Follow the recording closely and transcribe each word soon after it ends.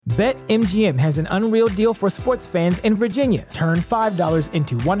BetMGM has an unreal deal for sports fans in Virginia. Turn $5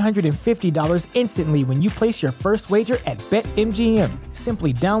 into $150 instantly when you place your first wager at BetMGM.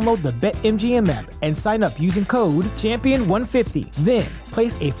 Simply download the BetMGM app and sign up using code Champion150. Then,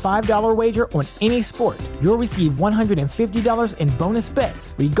 place a $5 wager on any sport. You'll receive $150 in bonus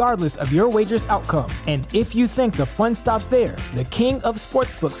bets, regardless of your wager's outcome. And if you think the fun stops there, the King of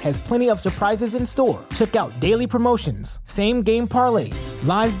Sportsbooks has plenty of surprises in store. Check out daily promotions, same-game parlays,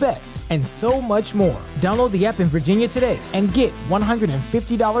 live bets, and so much more. Download the app in Virginia today and get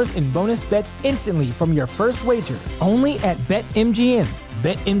 $150 in bonus bets instantly from your first wager. Only at BetMGM.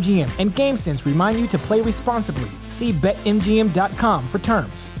 BetMGM and GameSense remind you to play responsibly. See BetMGM.com for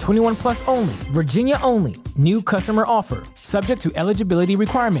terms. 21 plus only. Virginia only. New customer offer. Subject to eligibility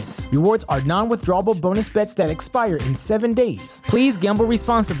requirements. Rewards are non-withdrawable bonus bets that expire in 7 days. Please gamble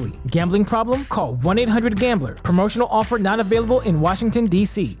responsibly. Gambling problem? Call 1-800-GAMBLER. Promotional offer not available in Washington,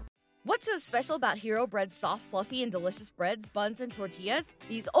 D.C. What's so special about Hero Bread's soft, fluffy, and delicious breads, buns, and tortillas?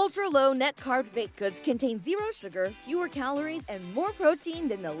 These ultra-low net-carb baked goods contain zero sugar, fewer calories, and more protein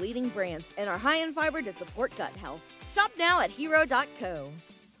than the leading brands, and are high in fiber to support gut health. Shop now at hero.co.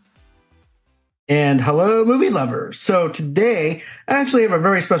 And hello, movie lovers. So today, I actually have a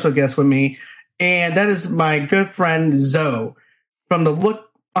very special guest with me, and that is my good friend, Zoe, from The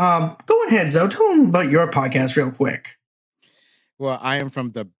Look. Go ahead, Zoe. Tell them about your podcast real quick. Well, I am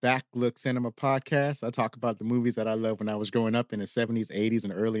from the Back Look Cinema podcast. I talk about the movies that I loved when I was growing up in the 70s, 80s,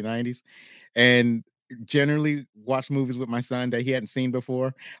 and early 90s. And generally watch movies with my son that he hadn't seen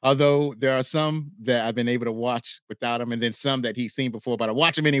before. Although there are some that I've been able to watch without him, and then some that he's seen before, but I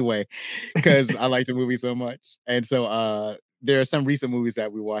watch them anyway because I like the movie so much. And so there are some recent movies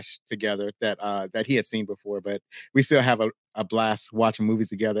that we watched together that he had seen before, but we still have a blast watching movies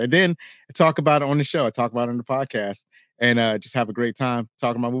together. And then I talk about it on the show. I talk about it on the podcast. And just have a great time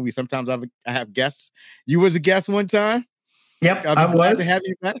talking about movies. Sometimes I have guests. You was a guest one time. Yep, I was. Glad to have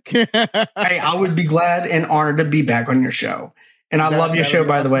you back. Hey, I would be glad and honored to be back on your show. And I love your show,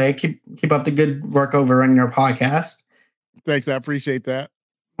 by the way. Keep up the good work over on your podcast. Thanks, I appreciate that.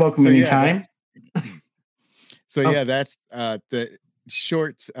 Welcome anytime. That's the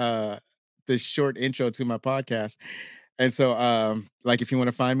short intro to my podcast. And so, if you want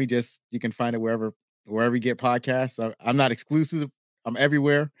to find me, you can find it wherever you get podcasts. I'm not exclusive. I'm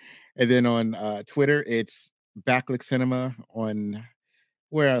everywhere. And then on Twitter, it's Backlook Cinema. On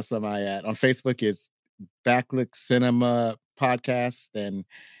where else am I at? On Facebook, it's Backlook Cinema Podcast. And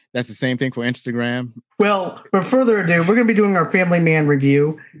that's the same thing for Instagram. Well, without further ado, we're going to be doing our Family Man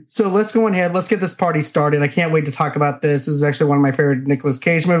review. So let's go ahead. Let's get this party started. I can't wait to talk about this. This is actually one of my favorite Nicolas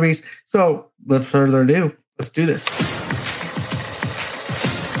Cage movies. So without further ado, let's do this.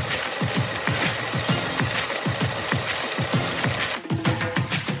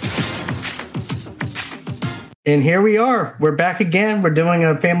 And here we are. We're back again. We're doing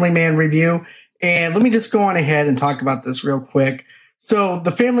a Family Man review. And let me just go on ahead and talk about this real quick. So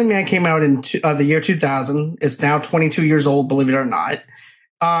The Family Man came out in the year 2000. It's now 22 years old, believe it or not.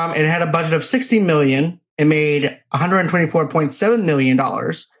 It had a budget of $60 million. It made $124.7 million.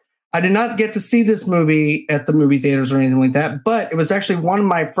 I did not get to see this movie at the movie theaters or anything like that, but it was actually one of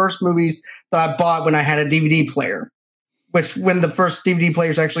my first movies that I bought when I had a DVD player, which when the first DVD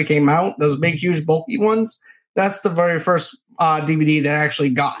players actually came out, those big, huge, bulky ones, that's the very first DVD that I actually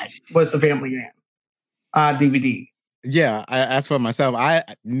got was the Family Man DVD. Yeah, as for myself, I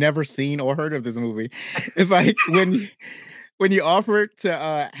never seen or heard of this movie. It's like when you offered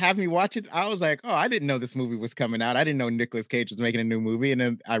to have me watch it, I was like, oh, I didn't know this movie was coming out. I didn't know Nicolas Cage was making a new movie. And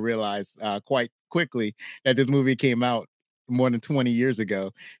then I realized quite quickly that this movie came out more than 20 years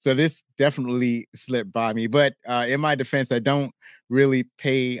ago. So this definitely slipped by me. But in my defense, I don't really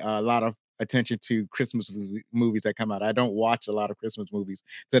pay a lot of attention to Christmas movies that come out. I don't watch a lot of Christmas movies.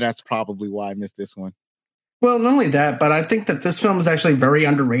 So that's probably why I missed this one. Well, not only that, but I think that this film is actually very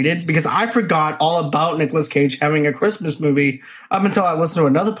underrated because I forgot all about Nicolas Cage having a Christmas movie up until I listened to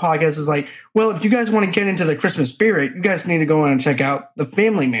another podcast. It's like, well, if you guys want to get into the Christmas spirit, you guys need to go on and check out The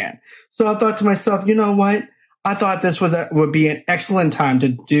Family Man. So I thought to myself, you know what? I thought this would be an excellent time to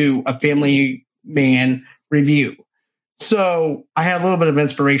do a Family Man review. So I had a little bit of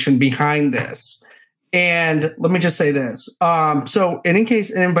inspiration behind this. And let me just say this. So in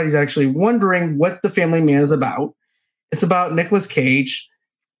case anybody's actually wondering what The Family Man is about, it's about Nicolas Cage.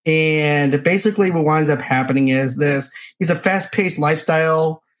 And basically what winds up happening is this. He's a fast-paced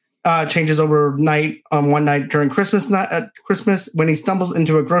lifestyle, changes overnight one night during Christmas when he stumbles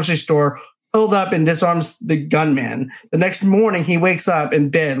into a grocery store, pulled up and disarms the gunman. The next morning, he wakes up in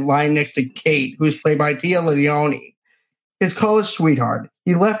bed lying next to Kate, who's played by Tia Leone, his college sweetheart.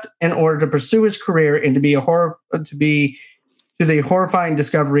 he left in order to pursue his career and to the horrifying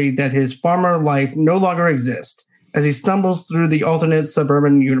discovery that his former life no longer exists. As he stumbles through the alternate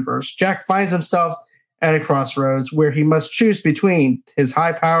suburban universe, Jack finds himself at a crossroads where he must choose between his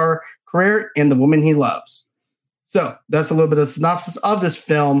high power career and the woman he loves. So that's a little bit of synopsis of this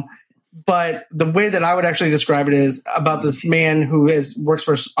film. But the way that I would actually describe it is about this man who works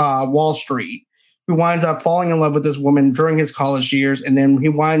for Wall Street, who winds up falling in love with this woman during his college years, and then he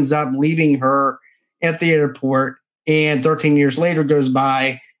winds up leaving her at the airport, and 13 years later goes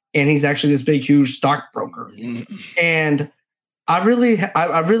by, and he's actually this big, huge stockbroker. And I really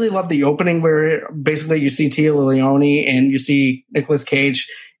love the opening where basically you see Tia Leone and you see Nicolas Cage,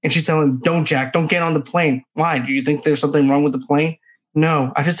 and she's telling him, "Don't, Jack, don't get on the plane." Why? Do you think there's something wrong with the plane?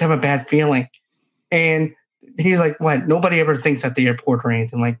 No, I just have a bad feeling. And he's like, "What? Nobody ever thinks at the airport or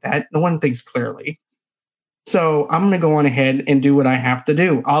anything like that. No one thinks clearly. So I'm going to go on ahead and do what I have to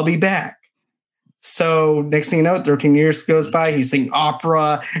do. I'll be back." So next thing you know, 13 years goes by. He's singing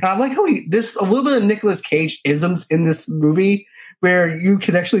opera. And I like how there's a little bit of Nicolas Cage isms in this movie where you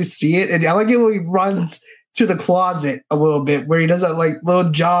can actually see it. And I like it when he runs to the closet a little bit, where he does that like little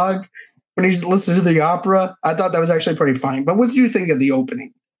jog when he's listening to the opera. I thought that was actually pretty funny. But what did you think of the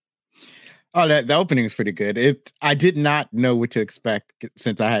opening? Oh, the opening is pretty good. I did not know what to expect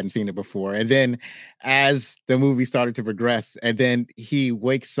since I hadn't seen it before. And then as the movie started to progress, and then he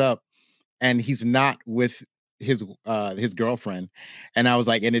wakes up and he's not with his girlfriend. And I was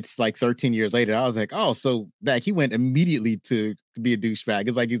like, and it's like 13 years later, I was like, oh, so that he went immediately to be a douchebag.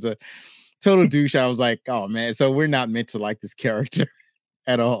 It's like he's a total douche. I was like, oh man, so we're not meant to like this character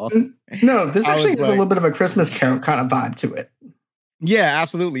at all. No, this actually has a little bit of a Christmas Carol kind of vibe to it. Yeah,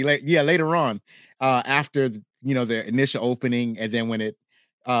 absolutely. Like, yeah, later on, after the initial opening, and then when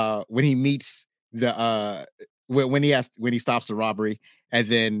he meets when he stops the robbery, and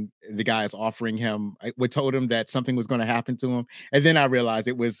then the guy is offering him, told him that something was going to happen to him, and then I realized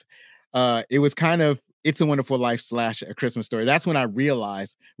it was kind of It's a Wonderful Life / A Christmas Story. That's when I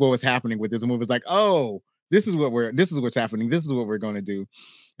realized what was happening with this movie. It's like, oh, this is what's happening. This is what we're going to do.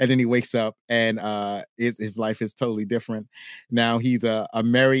 And then he wakes up, and his life is totally different. Now he's a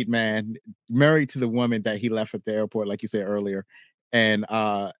married man, married to the woman that he left at the airport, like you said earlier. And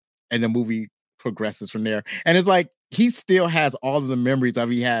the movie progresses from there. And it's like he still has all of the memories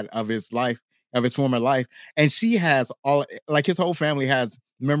he had of his life, of his former life. And she has his whole family has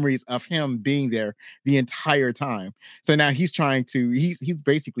memories of him being there the entire time. So now he's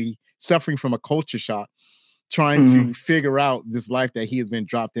basically suffering from a culture shock, trying to figure out this life that he has been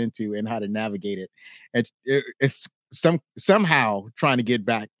dropped into and how to navigate it. And it's somehow trying to get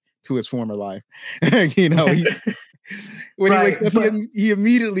back to his former life. When he wakes up, he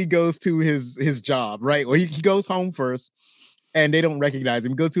immediately goes to his job, right? Or he goes home first and they don't recognize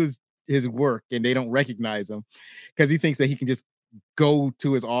him. He goes to his work and they don't recognize him because he thinks that he can just go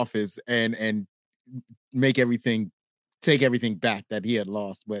to his office and take everything back that he had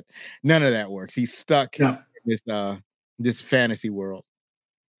lost. But none of that works. He's stuck in this fantasy world.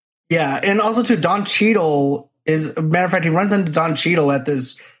 Yeah, and also too, Don Cheadle matter of fact, he runs into Don Cheadle at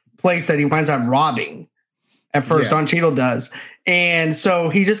this place that he winds up robbing. At first, Don Cheadle does. And so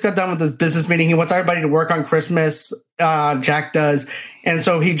he just got done with this business meeting. He wants everybody to work on Christmas. Jack does. And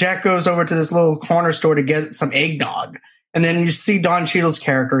so Jack goes over to this little corner store to get some eggnog. And then you see Don Cheadle's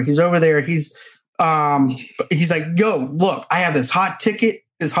character. He's over there. He's like, "Yo, look, I have this hot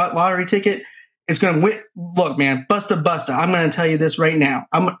lottery ticket. It's going to win. Look, man, busta. I'm going to tell you this right now.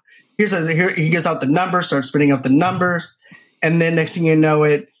 Here he gets out the numbers, starts spitting out the numbers. And then next thing you know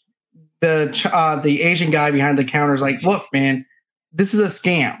it, the Asian guy behind the counter is like, "Look, man, this is a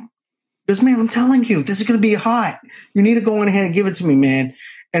scam." He goes, "Man, I'm telling you, this is going to be hot. You need to go on ahead and give it to me, man."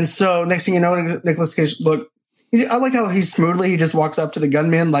 And so next thing you know, Nicolas Cage, look, I like how he just walks up to the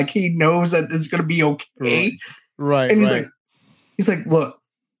gunman like he knows that this is going to be okay. Right. And he's like, "Look,"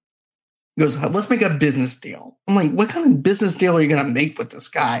 he goes, "Let's make a business deal." I'm like, "What kind of business deal are you going to make with this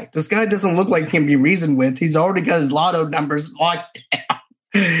guy? This guy doesn't look like he can be reasoned with. He's already got his lotto numbers locked down."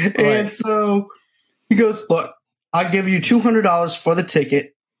 Right. And so he goes, "Look, I'll give you $200 for the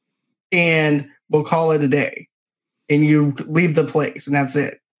ticket and we'll call it a day. And you leave the place and that's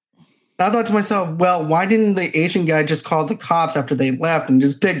it." And I thought to myself, well, why didn't the Asian guy just call the cops after they left and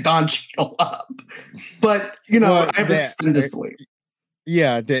just pick Don Cheadle up? But, I have to suspend disbelief.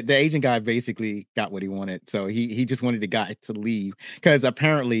 Yeah, the Asian guy basically got what he wanted. So he just wanted the guy to leave because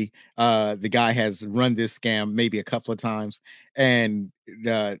apparently the guy has run this scam maybe a couple of times and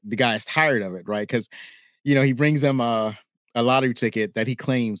the guy is tired of it, right? Because he brings them a lottery ticket that he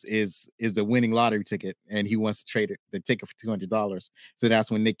claims is a winning lottery ticket, and he wants to trade the ticket for $200. So that's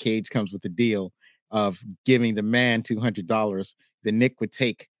when Nick Cage comes with the deal of giving the man $200. Then Nick would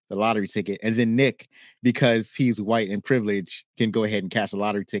take the lottery ticket, and then Nick, because he's white and privileged, can go ahead and cash a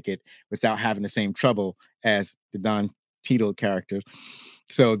lottery ticket without having the same trouble as the Don Cheadle character.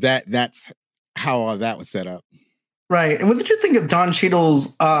 So that's how all that was set up. Right. And what did you think of Don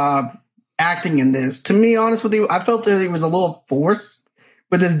Cheadle's acting in this? To be honest with you, I felt that he was a little forced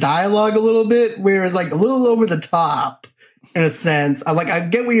with his dialogue a little bit, where it's like a little over the top in a sense. I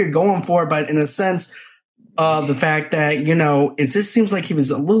get what you're going for, but in a sense of the fact that, it just seems like he was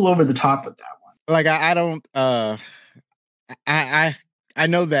a little over the top with that one. Like I don't I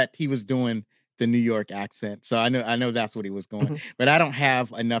know that he was doing the New York accent, so I know that's what he was going. But I don't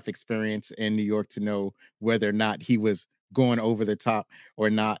have enough experience in New York to know whether or not he was going over the top or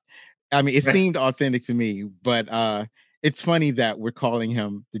not. I mean, it seemed authentic to me, but it's funny that we're calling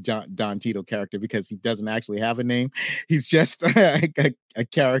him the Don Cheadle character because he doesn't actually have a name. He's just a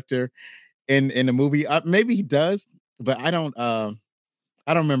character in the movie. Maybe he does, but I don't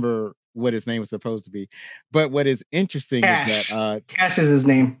remember what his name was supposed to be. But what is interesting is that Cash is his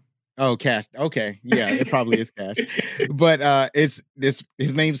name. Oh, Cash. Okay. Yeah, it probably is Cash. But his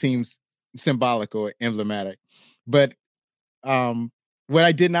name seems symbolic or emblematic. But what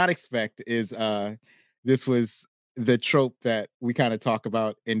I did not expect is this was the trope that we kind of talk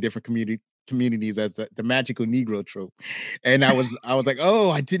about in different communities as the magical Negro trope. And I was like, oh,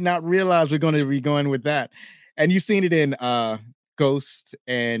 I did not realize we're going to be going with that. And you've seen it in Ghost,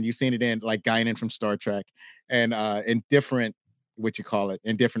 and you've seen it in like Guinan from Star Trek, and in different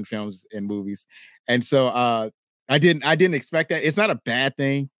in different films and movies. And so I didn't expect that. It's not a bad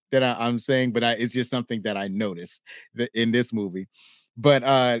thing that I'm saying, but it's just something that I noticed in this movie.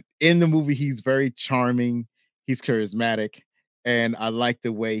 But in the movie, he's very charming, he's charismatic, and I like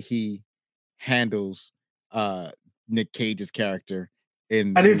the way he handles Nick Cage's character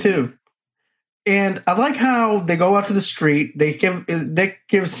in I do too. And I like how they go out to the street. Nick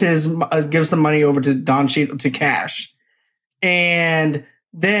gives the money over to Don Cheadle, to Cash. And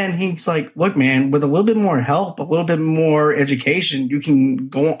then he's like, look, man, with a little bit more help, a little bit more education, you can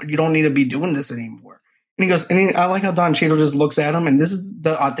go on. You don't need to be doing this anymore. And he goes, I like how Don Cheadle just looks at him. And this is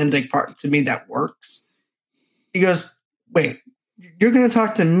the authentic part to me that works. He goes, wait, you're going to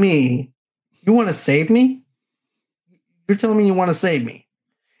talk to me. You want to save me? You're telling me you want to save me.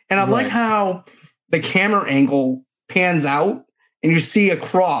 And I like how the camera angle pans out and you see a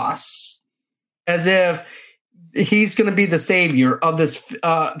cross as if he's going to be the savior of this,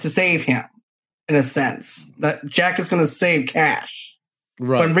 to save him, in a sense. That Jack is going to save Cash.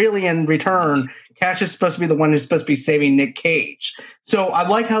 Right. When really, in return, Cash is supposed to be the one who's supposed to be saving Nick Cage. So I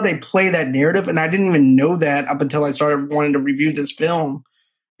like how they play that narrative, and I didn't even know that up until I started wanting to review this film.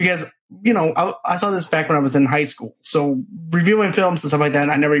 Because, I saw this back when I was in high school. So reviewing films and stuff like that,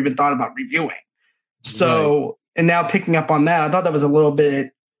 I never even thought about reviewing. So, and now picking up on that, I thought that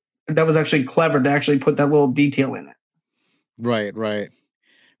was actually clever to actually put that little detail in it. Right.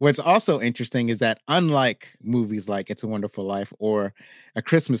 What's also interesting is that unlike movies like It's a Wonderful Life or A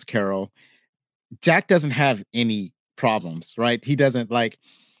Christmas Carol, Jack doesn't have any problems, right? He doesn't, like,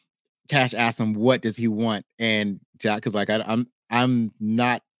 Cash asks him, what does he want? And Jack is like, I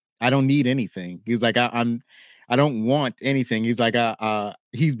don't need anything. He's like, I don't want anything. He's like,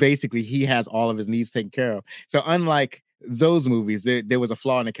 he has all of his needs taken care of. So unlike those movies, there was a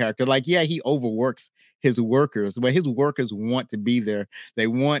flaw in the character. Like, yeah, he overworks his workers, but his workers want to be there. They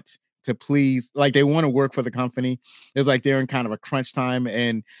want to please, like, they want to work for the company. It's like they're in kind of a crunch time,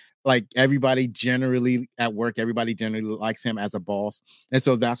 and like everybody generally likes him as a boss. And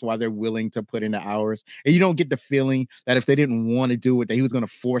so that's why they're willing to put in the hours. And you don't get the feeling that if they didn't want to do it, that he was going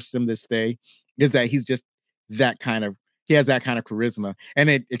to force them to stay. Is that he's just he has that kind of charisma. And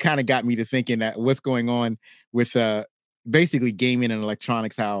it kind of got me to thinking that what's going on with basically gaming and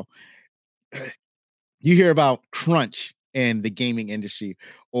electronics, how you hear about crunch in the gaming industry,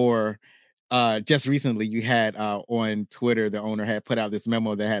 or just recently you had on Twitter, the owner had put out this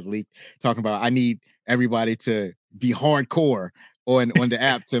memo that had leaked talking about, I need everybody to be hardcore on the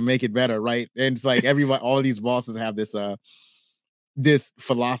app to make it better, right? And it's like everybody, all these bosses have this this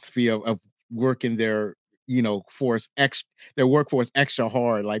philosophy of working their workforce extra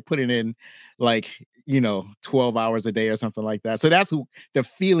hard, like putting in 12 hours a day or something like that. So that's the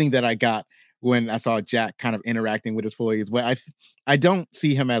feeling that I got when I saw Jack kind of interacting with his employees. But I don't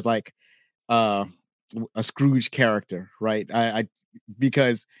see him as like a Scrooge character, right?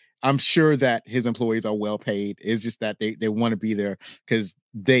 Because I'm sure that his employees are well paid. It's just that they want to be there because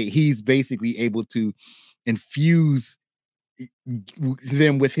he's basically able to infuse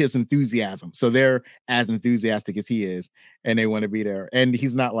them with his enthusiasm. So they're as enthusiastic as he is, and they want to be there. And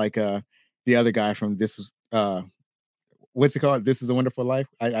he's not like the other guy from This Is what's it called? This Is a Wonderful Life.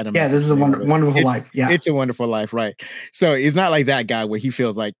 I don't know. Yeah, This Is a Wonderful Life. Yeah, It's a Wonderful Life, right? So it's not like that guy where he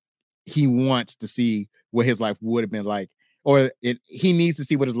feels like he wants to see what his life would have been like, or he needs to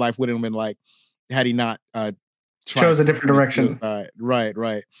see what his life would have been like had he not chose a different direction.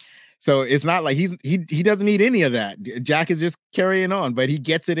 Right. So it's not like he doesn't need any of that. Jack is just carrying on, but he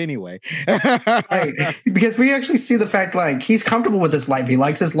gets it anyway. Right. Because we actually see the fact like he's comfortable with his life. He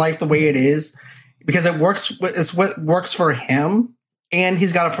likes his life the way it is because it works. It's what works for him. And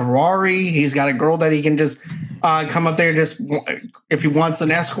he's got a Ferrari. He's got a girl that he can just come up there. Just if he wants an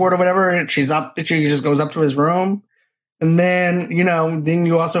escort or whatever, she just goes up to his room. And then, then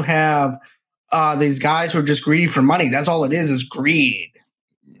you also have these guys who are just greedy for money. That's all it is greed.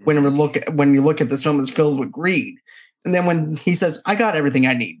 When you look at this film, it's filled with greed. And then when he says, "I got everything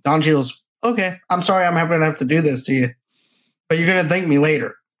I need," Don Cheadle's, "Okay, I'm sorry, I'm going to have to do this to you, but you're going to thank me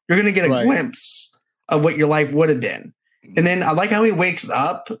later. You're going to get a glimpse of what your life would have been." And then I like how he wakes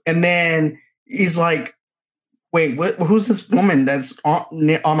up, and then he's like, "Wait, who's this woman that's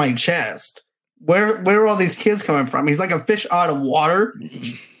on my chest? Where are all these kids coming from?" He's like a fish out of water.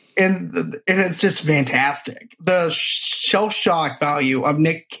 And it's just fantastic. The shell shock value of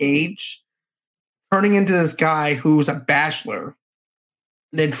Nick Cage turning into this guy who's a bachelor,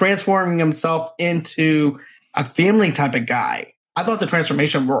 then transforming himself into a family type of guy. I thought the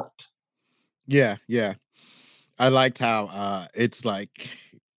transformation worked. Yeah. I liked how it's like,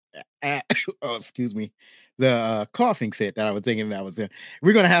 excuse me, the coughing fit that I was thinking that was there.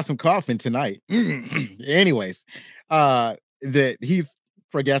 We're gonna have some coughing tonight. Anyways, that he's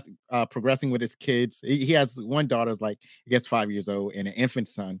progressing with his kids. He has one daughter's like, I guess 5 years old, and an infant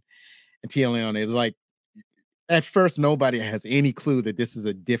son. And Tia Leone is like, at first, nobody has any clue that this is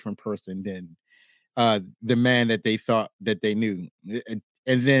a different person than the man that they thought that they knew. And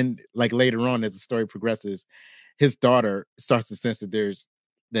then, like later on, as the story progresses, his daughter starts to sense that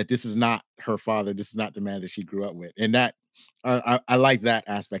this is not her father. This is not the man that she grew up with, and that I like that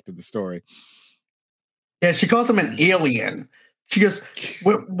aspect of the story. Yeah, she calls him an alien. She goes,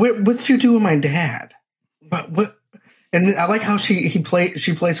 what did you do with my dad? What? And I like how she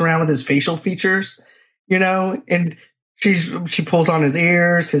plays around with his facial features, and she pulls on his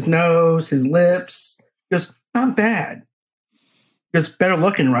ears, his nose, his lips. She goes, not bad. Just better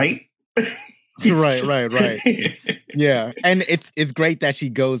looking, right? Right. Yeah. And it's great that she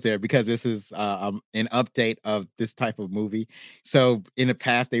goes there because this is an update of this type of movie. So in the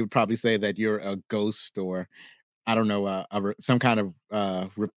past, they would probably say that you're a ghost or I don't know, some kind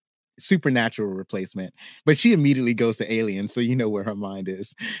of supernatural replacement, but she immediately goes to Alien, so you know where her mind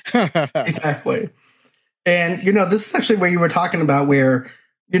is. Exactly. And this is actually where you were talking about where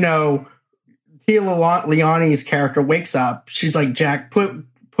Tia Leone's character wakes up. She's like, "Jack, put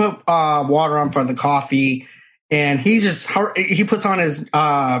water on for the coffee," and he puts on his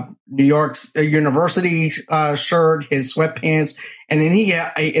New York University shirt, his sweatpants,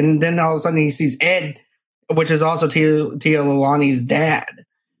 and then all of a sudden he sees Ed, which is also Tia Leone's dad.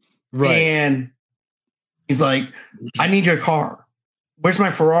 Right. And he's like, "I need your car. Where's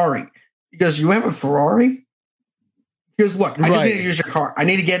my Ferrari?" He goes, "You have a Ferrari?" He goes, "Look, I just need to use your car. I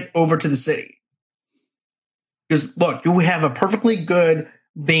need to get over to the city." He goes, "Look, you have a perfectly good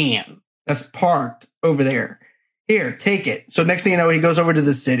van that's parked over there. Here, take it." So next thing you know, he goes over to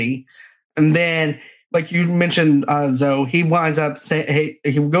the city. And then, like you mentioned, Zoe, he winds up saying,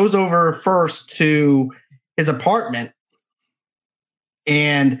 he goes over first to his apartment,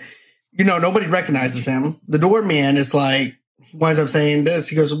 and nobody recognizes him. The doorman is like, he winds up saying this.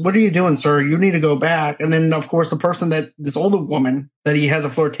 He goes, "What are you doing, sir? You need to go back." And then, of course, the person this older woman that he has a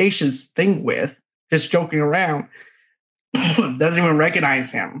flirtatious thing with, just joking around, doesn't even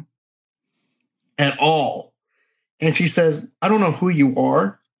recognize him at all. And she says, "I don't know who you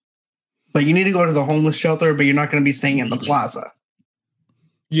are, but you need to go to the homeless shelter, but you're not going to be staying in the plaza."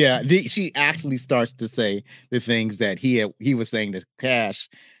 Yeah, she actually starts to say the things that he was saying to Cash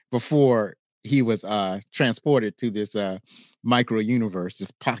before he was transported to this micro universe,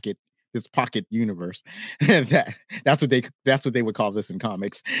 this pocket universe. That's what they would call this in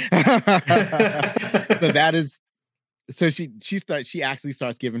comics. So she actually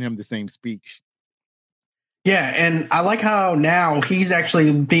starts giving him the same speech. Yeah, and I like how now he's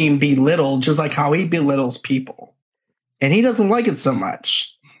actually being belittled, just like how he belittles people, and he doesn't like it so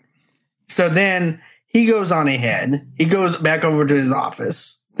much. So then he goes on ahead. He goes back over to his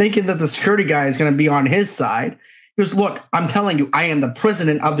office, thinking that the security guy is going to be on his side. He goes, "Look, I'm telling you, I am the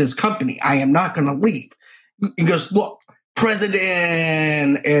president of this company. I am not going to leave." He goes, "Look,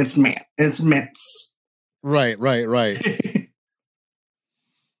 President. It's Mintz. Right.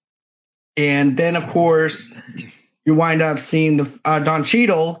 And then, of course, you wind up seeing the Don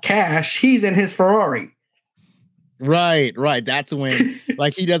Cheadle, Cash. He's in his Ferrari. Right. That's when,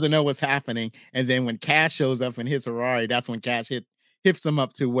 like, he doesn't know what's happening, and then when Cash shows up in his Ferrari, that's when Cash hips him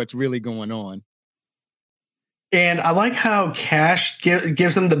up to what's really going on. And I like how Cash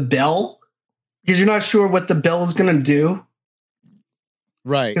gives him the bell, because you're not sure what the bell is going to do.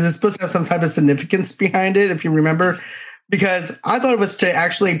 Right. Because it's supposed to have some type of significance behind it, if you remember. Because I thought it was to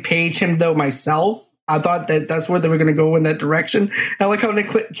actually page him, though, myself. I thought that's where they were going to go in that direction. I like how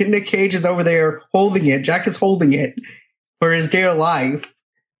Nick Cage is over there holding it. Jack is holding it for his dear life.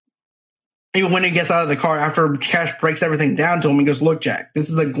 Even when he gets out of the car, after Cash breaks everything down to him, he goes, "Look, Jack, this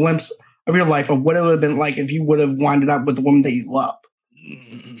is a glimpse of your life, of what it would have been like if you would have winded up with the woman that you love."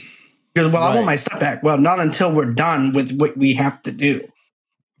 He goes, "Well, I want my stuff back." "Well, not until we're done with what we have to do.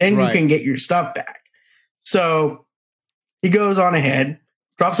 Then you can get your stuff back." So he goes on ahead,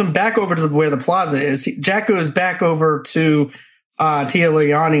 drops him back over to where the plaza is. Jack goes back over to Tia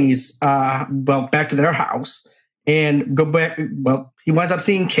Leone's, back to their house, and go back. Well, he winds up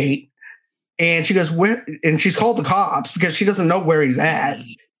seeing Kate, and she goes, "Where?" And she's called the cops because she doesn't know where he's at.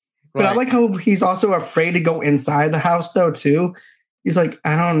 Right. But I like how he's also afraid to go inside the house, though, too. He's like,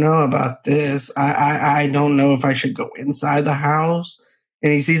 "I don't know about this. I don't know if I should go inside the house."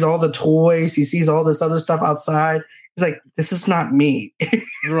 And he sees all the toys. He sees all this other stuff outside. He's like, "This is not me."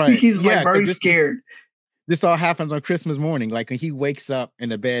 Right. He's like very scared. This all happens on Christmas morning. Like when he wakes up in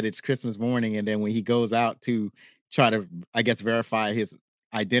the bed, it's Christmas morning. And then when he goes out to try to, I guess, verify his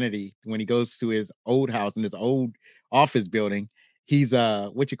identity, when he goes to his old house in his old office building, he's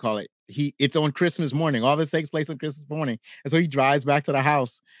it's on Christmas morning. All this takes place on Christmas morning. And so he drives back to the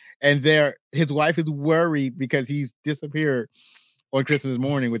house, and his wife is worried because he's disappeared on Christmas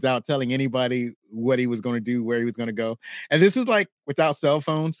morning without telling anybody what he was going to do, where he was going to go. And this is like without cell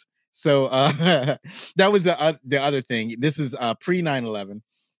phones. So that was the other thing. This is pre 9/11.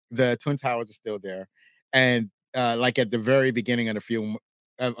 The Twin Towers are still there. And like at the very beginning of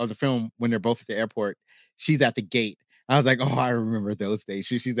the film, when they're both at the airport, she's at the gate. I was like, "Oh, I remember those days."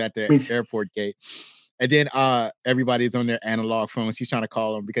 She's at the airport gate. And then everybody's on their analog phones. She's trying to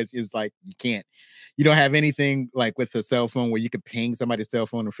call them because it's like, you don't have anything like with a cell phone where you can ping somebody's cell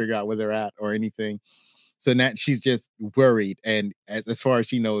phone and figure out where they're at or anything. So now she's just worried. And as far as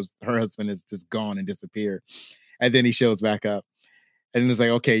she knows, her husband is just gone and disappeared. And then he shows back up. And it's like,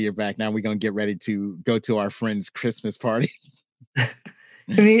 "Okay, you're back. Now we're going to get ready to go to our friend's Christmas party."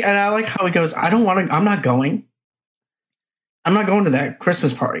 And I like how he goes, I'm not going. I'm not going to that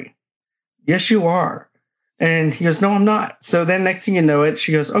Christmas party." "Yes, you are." And he goes, "No, I'm not." So then next thing you know it,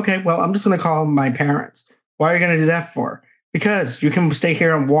 she goes, "Okay, well, I'm just going to call my parents." "Why are you going to do that for?" "Because you can stay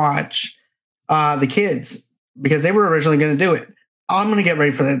here and watch the kids, because they were originally going to do it. I'm going to get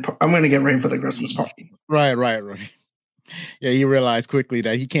ready for the Christmas party." Right. Yeah, he realized quickly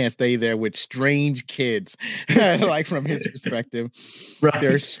that he can't stay there with strange kids. Like from his perspective, right.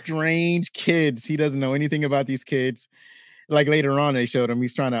 They're strange kids. He doesn't know anything about these kids. Like later on, they showed him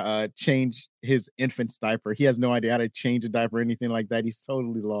he's trying to change his infant's diaper. He has no idea how to change a diaper or anything like that. He's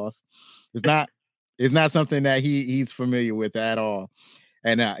totally lost. It's not something that he's familiar with at all.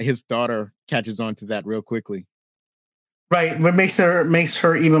 And his daughter catches on to that real quickly. Right. What makes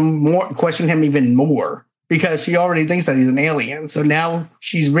her even more question him even more, because she already thinks that he's an alien. So now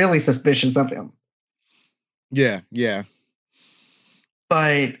she's really suspicious of him. Yeah.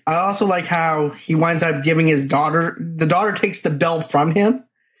 But I also like how he winds up giving the daughter takes the bell from him,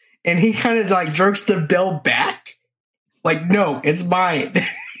 and he kind of like jerks the bell back. Like, "No, it's mine."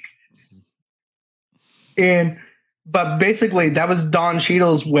 But basically that was Don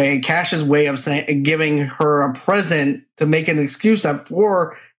Cheadle's way, Cash's way of giving her a present to make an excuse up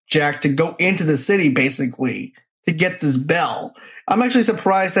for Jack to go into the city, basically, to get this bell. I'm actually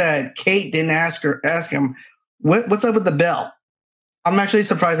surprised that Kate didn't ask him, what's up with the bell? I'm actually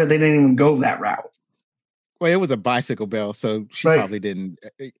surprised that they didn't even go that route. Well, it was a bicycle bell, so she probably didn't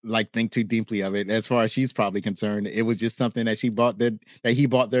think too deeply of it. As far as she's probably concerned, it was just something that he bought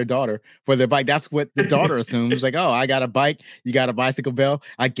their daughter for their bike. That's what the daughter assumes. Like, "Oh, I got a bike, you got a bicycle bell.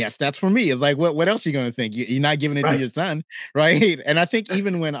 I guess that's for me." It's like, what else are you gonna think? You're not giving it to your son, right? And I think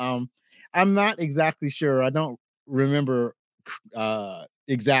even when I'm not exactly sure, I don't remember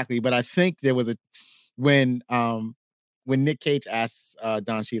exactly, but I think there was when Nick Cage asks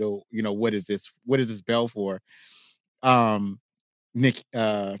Don Cheadle, what is this bell for? Don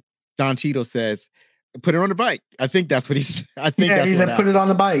Cheadle says, put it on the bike. I think that's what he's. I think yeah, that's he what said happened. put it on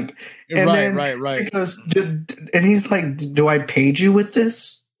the bike, and Right. He goes, and he's like, "Do I paid you with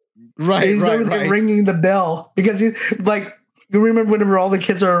this?" Right, and he's over there ringing the bell because he's like, you remember whenever all the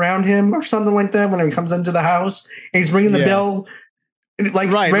kids are around him or something like that, when he comes into the house, and he's ringing the bell,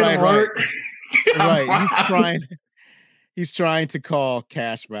 like red alert. Right. He's trying to call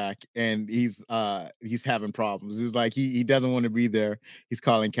Cash back, and he's having problems. It's like he doesn't want to be there. He's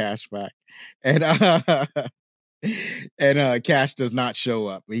calling Cash back, and Cash does not show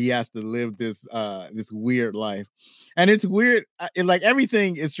up. He has to live this weird life, and it's weird. Like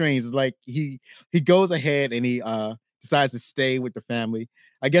everything is strange. It's like he goes ahead and he decides to stay with the family.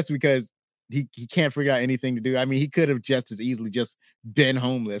 I guess because he can't figure out anything to do. I mean, he could have just as easily just been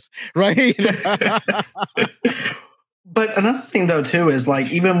homeless, right? But another thing, though, too, is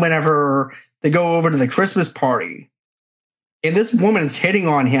like even whenever they go over to the Christmas party, and this woman is hitting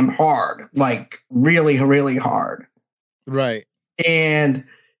on him hard, like really, really hard. Right. And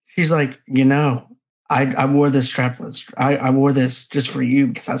she's like, I wore this strapless. I wore this just for you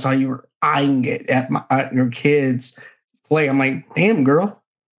because I saw you were eyeing it at your kids' play. I'm like, damn, girl.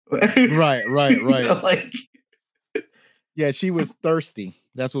 Right. Like, yeah, she was thirsty.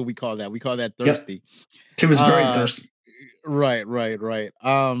 That's what we call that. We call that thirsty. Yep. She was very thirsty. Right.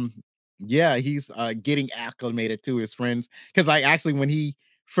 Yeah, he's getting acclimated to his friends because, like, actually, when he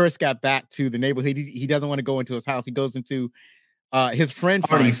first got back to the neighborhood, he doesn't want to go into his house. He goes into his friend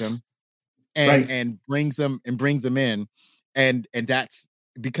finds him and brings him in, and that's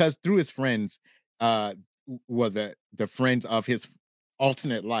because through his friends, the friends of his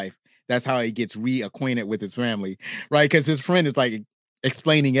alternate life. That's how he gets reacquainted with his family, right? Because his friend is like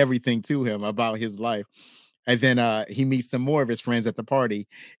explaining everything to him about his life. And then he meets some more of his friends at the party,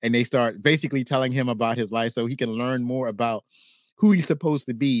 and they start basically telling him about his life so he can learn more about who he's supposed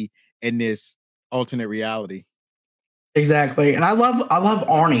to be in this alternate reality. Exactly. And I love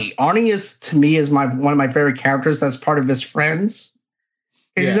Arnie. Arnie is, to me, is one of my favorite characters that's part of his friends.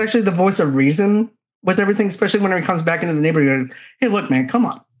 He's actually the voice of reason with everything, especially when he comes back into the neighborhood. He goes, hey, look, man, come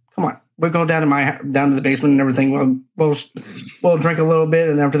on. We'll go down to the basement and everything. We'll drink a little bit,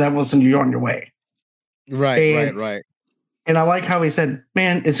 and after that, we'll send you on your way. Right. And I like how he said,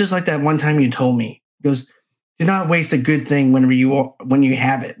 man, it's just like that one time you told me. He goes, do not waste a good thing when you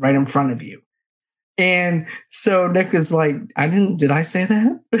have it right in front of you. And so Nick is like, did I say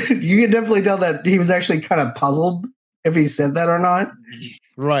that? You can definitely tell that he was actually kind of puzzled if he said that or not.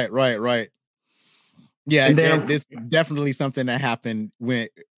 Right. Yeah, there's definitely something that happened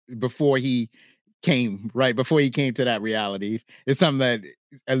before he came to that reality. It's something that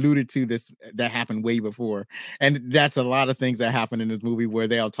alluded to this that happened way before, and that's a lot of things that happen in this movie where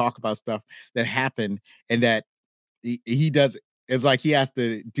they'll talk about stuff that happened and that he does. It's like he has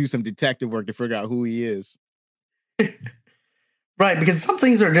to do some detective work to figure out who he is. Right, because some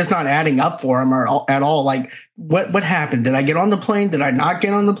things are just not adding up for him at all. Like, what happened? Did I get on the plane? Did I not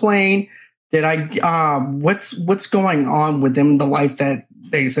get on the plane? Did I? What's going on within the life that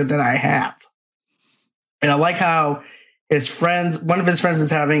they said that I have? And I like how one of his friends is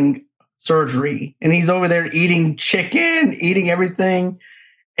having surgery, and he's over there eating chicken, eating everything.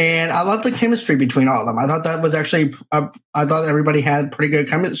 And I love the chemistry between all of them. I thought that was actually, I thought everybody had pretty good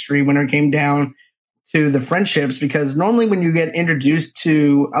chemistry when it came down to the friendships, because normally when you get introduced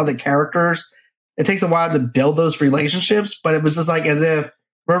to other characters, it takes a while to build those relationships, but it was just like as if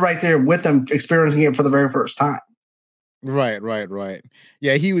we're right there with them experiencing it for the very first time. Right.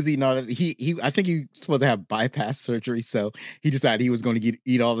 Yeah, he was eating all that. I think he was supposed to have bypass surgery, so he decided he was going to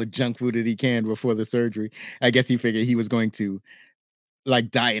eat all the junk food that he can before the surgery. I guess he figured he was going to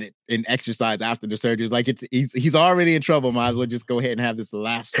like diet and exercise after the surgery. It's like he's already in trouble. Might as well just go ahead and have this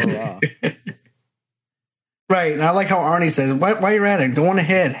last hurrah. Right. And I like how Arnie says, while you're at it, go on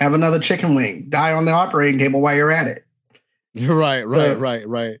ahead, have another chicken wing, die on the operating table while you're at it.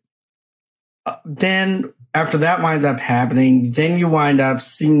 Right. Then after that winds up happening, then you wind up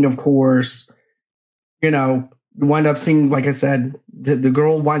seeing, of course, you wind up seeing, like I said, the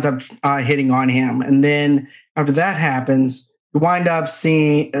girl winds up hitting on him. And then after that happens, you wind up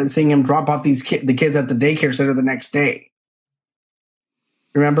seeing him drop off the kids at the daycare center the next day.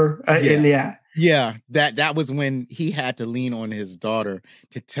 Remember? Yeah, that was when he had to lean on his daughter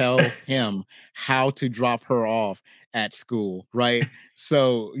to tell him how to drop her off at school, right?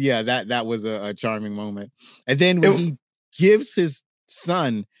 So yeah, that was a charming moment. And then when he gives his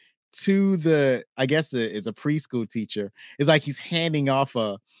son to I guess is a preschool teacher, it's like he's handing off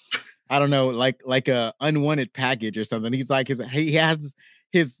I don't know, like a unwanted package or something. He's like he has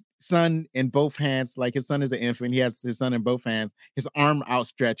his son in both hands. Like his son is an infant. He has his son in both hands, his arm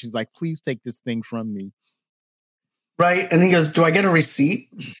outstretched. He's like, please take this thing from me. Right. And he goes, do I get a receipt?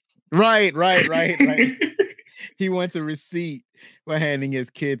 Right. He wants a receipt for handing his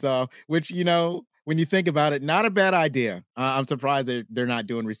kids off, which, when you think about it, not a bad idea. I'm surprised they're not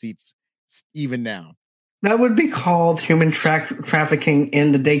doing receipts even now. That would be called human trafficking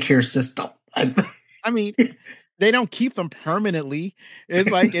in the daycare system. I mean, they don't keep them permanently. It's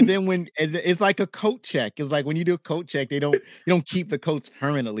like, and then it's like a coat check. It's like when you do a coat check, you don't keep the coats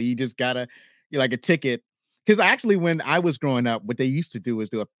permanently. You just gotta, like a ticket. Because actually, when I was growing up, what they used to do is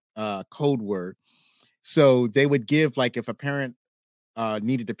do a code word. So they would give, like, if a parent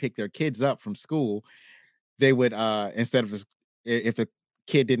needed to pick their kids up from school, they would instead of if the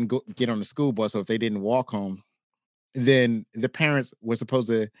kid didn't get on the school bus, or if they didn't walk home, then the parents were supposed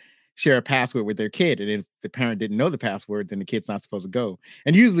to share a password with their kid, and if the parent didn't know the password, then the kid's not supposed to go.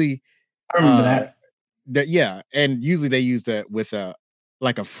 And usually, I remember that. And usually they use that with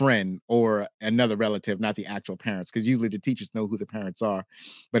like a friend or another relative, not the actual parents, because usually the teachers know who the parents are.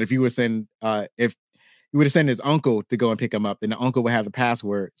 But if you were send if you would have sent his uncle to go and pick him up, then the uncle would have the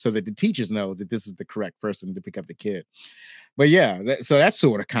password so that the teachers know that this is the correct person to pick up the kid. But yeah, so that's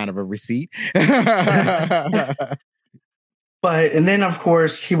sort of kind of a receipt. And then, of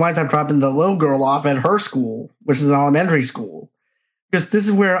course, he winds up dropping the little girl off at her school, which is an elementary school, because this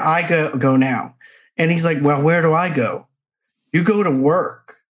is where I go now. And he's like, well, where do I go? You go to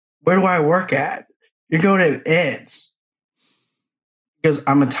work. Where do I work at? You go to Ed's. Because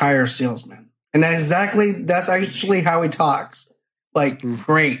I'm a tire salesman. And that's actually how he talks. Like,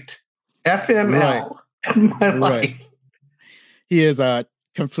 great. FML. Right. My life. He is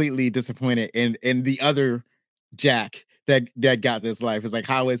completely disappointed in the other Jack that got this life. It's like,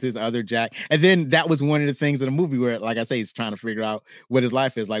 how is his other Jack? And then that was one of the things in the movie where, like I say, he's trying to figure out what his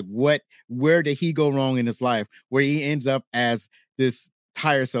life is. Like, where did he go wrong in his life, where he ends up as this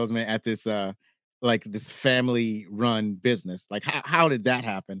tire salesman at this like this family run business? Like, how did that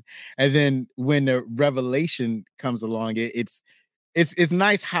happen? And then when the revelation comes along, it's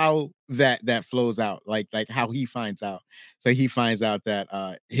nice how that flows out, like how he finds out. So he finds out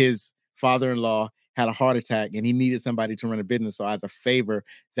that his father-in-law had a heart attack and he needed somebody to run a business. So as a favor,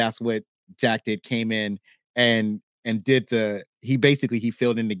 that's what Jack did, came in and did he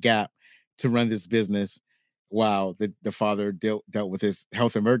filled in the gap to run this business while the father dealt with his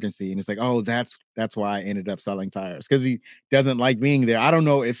health emergency. And it's like, oh, that's why I ended up selling tires, because he doesn't like being there. I don't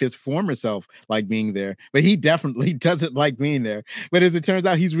know if his former self liked being there, but he definitely doesn't like being there. But as it turns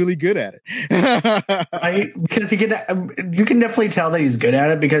out, he's really good at it. Because you can definitely tell that he's good at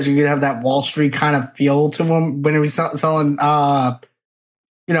it, because you can have that Wall Street kind of feel to him when he was selling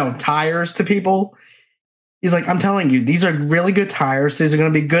tires to people. He's like, I'm telling you, these are really good tires. These are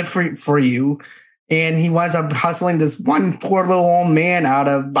going to be good for you. And he winds up hustling this one poor little old man out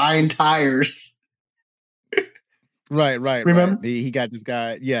of buying tires. Right. Remember? Right. He got this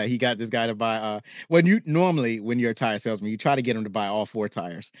guy. Yeah, he got this guy to buy. When you're a tire salesman, you try to get him to buy all 4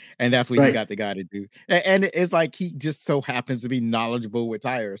 tires, and that's what he got the guy to do. And it's like he just so happens to be knowledgeable with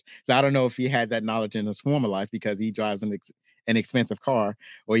tires. So I don't know if he had that knowledge in his former life because he drives an expensive car,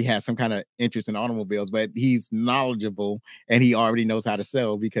 or he has some kind of interest in automobiles, but he's knowledgeable and he already knows how to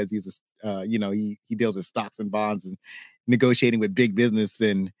sell because he's he deals with stocks and bonds and negotiating with big business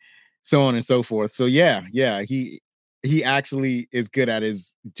and so on and so forth. So yeah, he actually is good at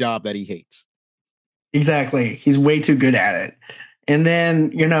his job that he hates. Exactly. He's way too good at it. And then,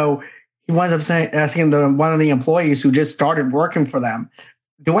 he winds up asking one of the employees who just started working for them,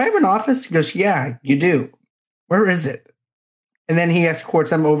 do I have an office? He goes, yeah, you do. Where is it? And then he escorts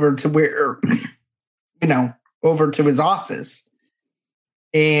them over to over to his office.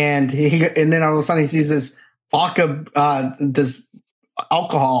 And then all of a sudden he sees this vodka, this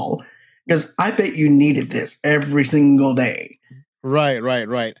alcohol. He goes, I bet you needed this every single day. Right.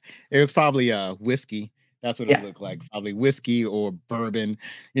 It was probably whiskey. That's what it looked like. Probably whiskey or bourbon,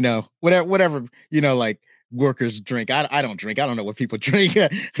 whatever, like workers drink. I don't drink. I don't know what people drink.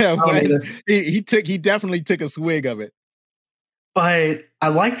 But he definitely took a swig of it. But I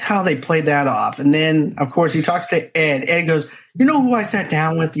liked how they played that off. And then, of course, he talks to Ed. Ed goes, you know who I sat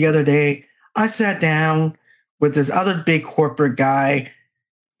down with the other day? I sat down with this other big corporate guy.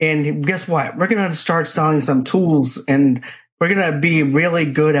 And guess what? We're going to start selling some tools, and we're going to be really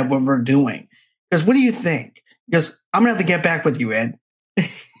good at what we're doing. Because what do you think? Because I'm going to have to get back with you, Ed.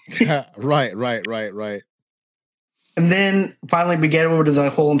 Right. And then finally we get over to the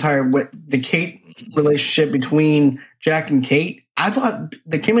whole entire the Kate relationship between Jack and Kate. I thought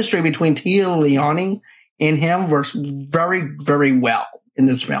the chemistry between Tia Leone and him works very, very well in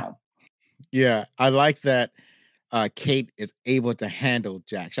this film. Yeah, I like that Kate is able to handle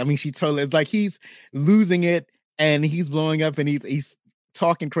Jack. I mean, she totally it's like he's losing it and he's blowing up and he's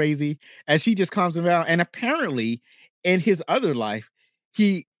talking crazy and she just calms him down. And apparently, in his other life,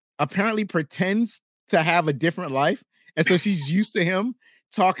 he apparently pretends to have a different life, and so she's used to him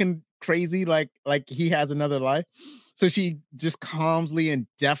talking crazy like he has another life. So she just calmly and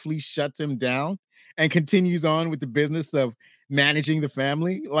deftly shuts him down and continues on with the business of managing the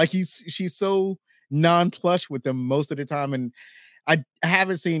family. Like she's so non-plush with them most of the time. And I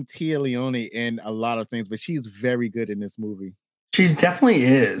haven't seen Tia Leone in a lot of things, but she's very good in this movie. She's definitely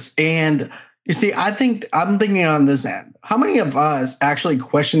is. And you see, I think I'm thinking on this end. How many of us actually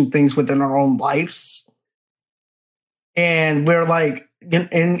question things within our own lives? And we're like,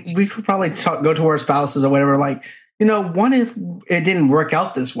 and we could probably go to our spouses or whatever, like, what if it didn't work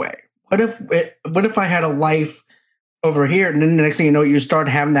out this way? What if I had a life over here? And then the next thing you know, you start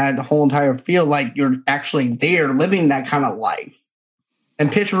having that whole entire feel like you're actually there living that kind of life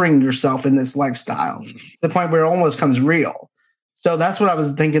and picturing yourself in this lifestyle to the point where it almost comes real. So that's what I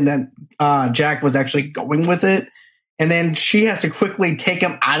was thinking that Jack was actually going with it. And then she has to quickly take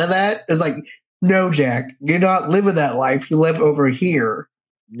him out of that. It's like, no, Jack, you're not living that life. You live over here.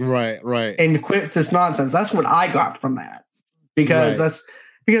 Right. And quit this nonsense. That's what I got from that. Because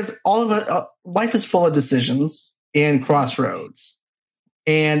because all of it, life is full of decisions and crossroads.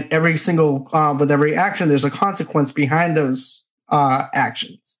 And every single, with every action, there's a consequence behind those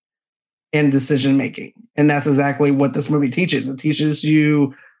actions and decision making. And that's exactly what this movie teaches. It teaches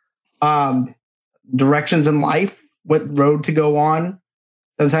you directions in life, what road to go on.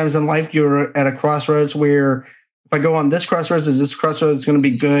 Sometimes in life, you're at a crossroads where if I go on this crossroads, is this crossroads going to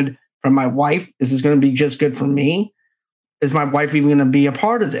be good for my wife? Is this going to be just good for me? Is my wife even going to be a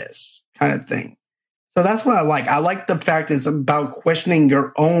part of this kind of thing? So that's what I like. I like the fact it's about questioning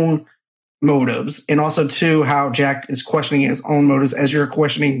your own motives, and also too how Jack is questioning his own motives as you're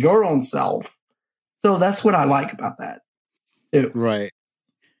questioning your own self. So that's what I like about that too. Right.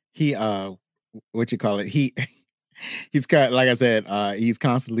 He what you call it? He's got, like I said, he's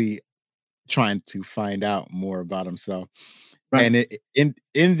constantly trying to find out more about himself. Right. And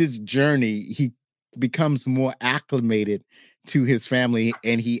in this journey, he becomes more acclimated to his family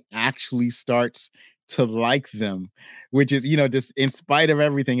and he actually starts to like them, which is, just in spite of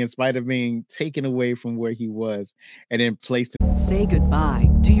everything, in spite of being taken away from where he was and then placed. Say goodbye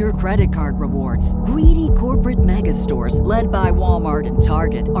to your credit card rewards. Greedy corporate mega stores, led by Walmart and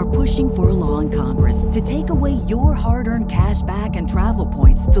Target, are pushing for a law in Congress to take away your hard-earned cash back and travel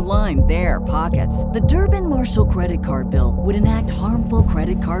points to line their pockets. The Durbin-Marshall credit card bill would enact harmful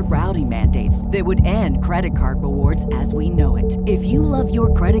credit card routing mandates that would end credit card rewards as we know it. If you love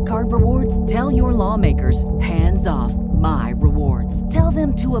your credit card rewards, tell your lawmakers, hands off my rewards. Tell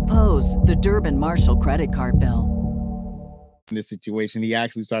them to oppose the Durbin-Marshall credit card bill. In this situation, he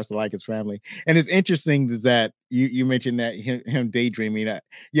actually starts to like his family. And it's interesting is that you mentioned that him daydreaming.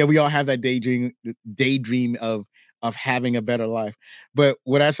 Yeah, we all have that daydream of having a better life. But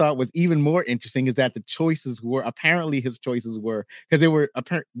what I thought was even more interesting is that the choices were apparently his choices were, because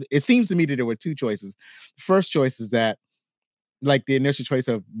it seems to me that there were two choices. The first choice is that, like, the initial choice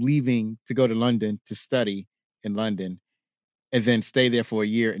of leaving to go to London to study in London and then stay there for a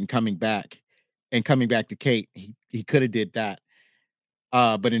year and coming back to Kate. He could have did that.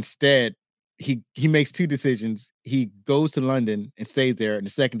 But instead he makes two decisions. He goes to London and stays there. And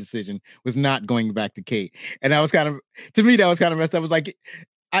the second decision was not going back to Kate. And that was kind of messed up. I was like,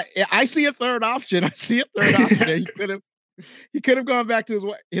 I see a third option. He could have gone back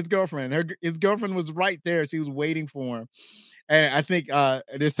to his girlfriend. His girlfriend was right there. She was waiting for him. And I think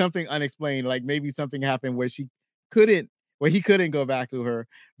there's something unexplained, like maybe something happened where he couldn't go back to her,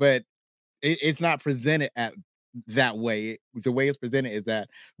 but it's not presented that way. The way it's presented is that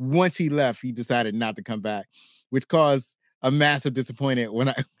once he left, he decided not to come back, which caused a massive disappointment. When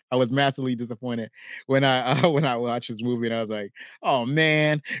I was massively disappointed when I watched this movie, and I was like, "Oh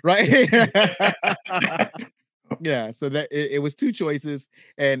man!" Right? Yeah. So that it was two choices,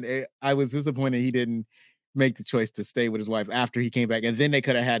 and I was disappointed he didn't make the choice to stay with his wife after he came back, and then they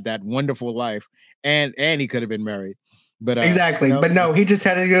could have had that wonderful life, and he could have been married. But exactly. But no, he just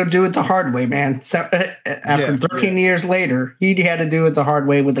had to go do it the hard way, man. So, after 13 years later, he had to do it the hard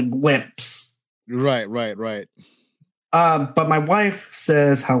way with a glimpse. Right. But my wife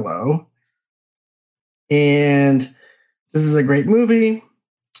says hello. And this is a great movie.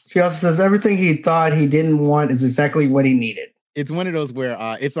 She also says everything he thought he didn't want is exactly what he needed. It's one of those where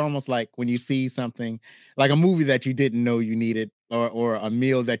it's almost like when you see something like a movie that you didn't know you needed, or a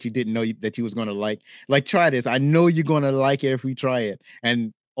meal that you didn't know that you was going to like try this. I know you're going to like it if we try it.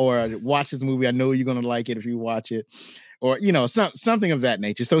 And or watch this movie. I know you're going to like it if you watch it, or, you know, something of that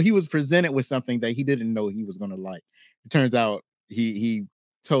nature. So he was presented with something that he didn't know he was going to like. It turns out he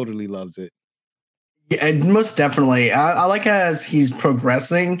totally loves it. Yeah, most definitely. I like as he's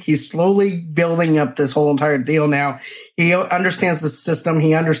progressing. He's slowly building up this whole entire deal now. He understands the system.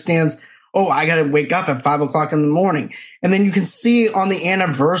 He understands, oh, I got to wake up at 5 o'clock in the morning. And then you can see on the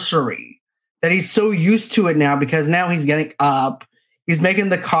anniversary that he's so used to it now, because now he's getting up. He's making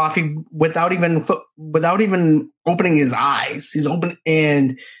the coffee without even opening his eyes. He's open,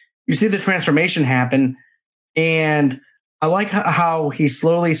 and you see the transformation happen. And I like how he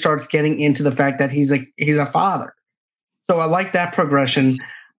slowly starts getting into the fact that he's a father. So I like that progression.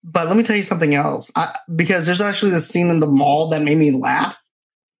 But let me tell you something else, because there's actually this scene in the mall that made me laugh.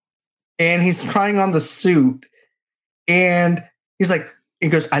 And he's trying on the suit, and he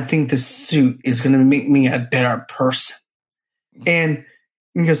goes, I think this suit is going to make me a better person. And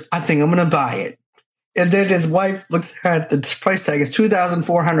he goes, I think I'm going to buy it. And then his wife looks at the price tag. It's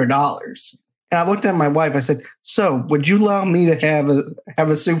 $2,400. And I looked at my wife. I said, so would you allow me to have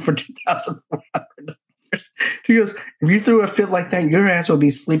a suit for $2,400? She goes, if you threw a fit like that, your ass will be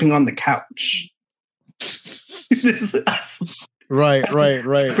sleeping on the couch. Right.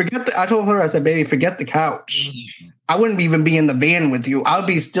 I told her, I said, baby, forget the couch. I wouldn't even be in the van with you. I would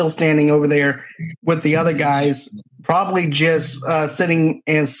be still standing over there with the other guys, probably just sitting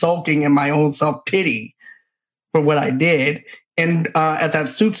and sulking in my own self-pity for what I did and at that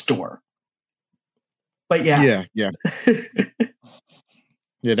suit store. But yeah. Yeah,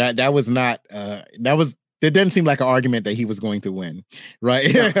 that was not, it didn't seem like an argument that he was going to win, right?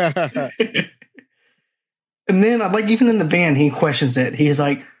 Yeah. And then, like, even in the van, he questions it. He's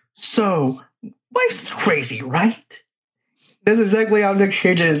like, so, life's crazy, right? That's exactly how Nick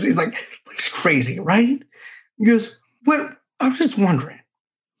Cage is. He's like, life's crazy, right? He goes, what? I'm just wondering,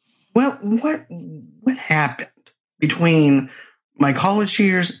 what happened between my college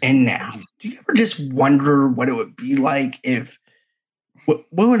years and now? Do you ever just wonder what it would be like if, what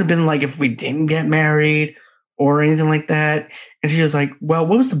would have been like if we didn't get married or anything like that? And she was like, well,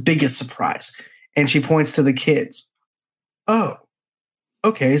 what was the biggest surprise? And she points to the kids. Oh,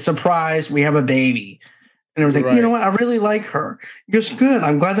 okay, surprise, we have a baby. And everything. Right. You know what? I really like her. He goes, good.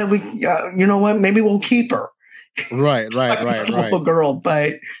 I'm glad that we, you know what? Maybe we'll keep her. Right. Little girl.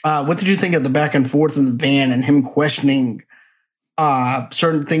 But what did you think of the back and forth in the van and him questioning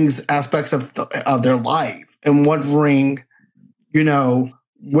certain things, aspects of their life, and wondering, you know,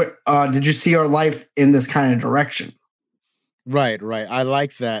 what did you see our life in this kind of direction? Right. I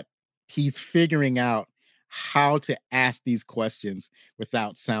like that. He's figuring out how to ask these questions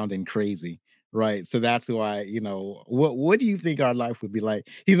without sounding crazy, right? So that's why, you know, what do you think our life would be like?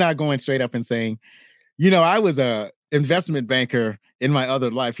 He's not going straight up and saying, you know, I was a investment banker in my other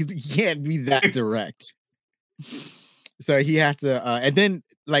life. He can't be that direct. So he has to, and then,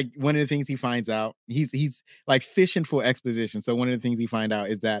 like, one of the things he finds out, he's like fishing for exposition. So one of the things he finds out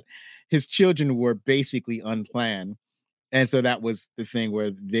is that his children were basically unplanned. And so that was the thing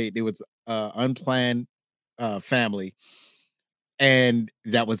where there was unplanned family. And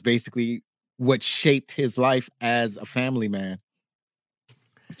that was basically what shaped his life as a family man.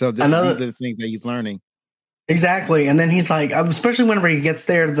 So these are the things that he's learning. Exactly. And then he's like, especially whenever he gets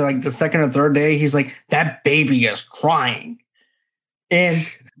there, the second or third day, he's like, that baby is crying. And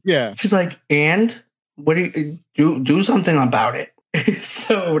yeah, she's like, and what do you do something about it?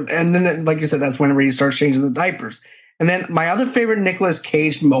 So, and then, like you said, that's whenever he starts changing the diapers. And then my other favorite Nicolas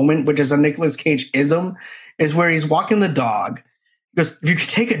Cage moment, which is a Nicolas Cage-ism, is where he's walking the dog. He goes, if you could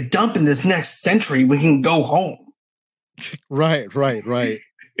take a dump in this next century, we can go home. Right.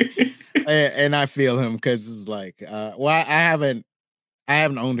 And I feel him, because it's like, well, I haven't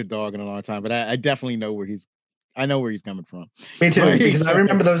owned a dog in a long time, but I definitely know where he's coming from. Me too, because I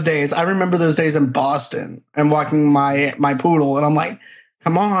remember those days. I remember those days in Boston and walking my poodle, and I'm like,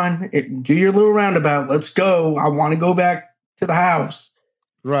 come on, do your little roundabout. Let's go. I want to go back to the house.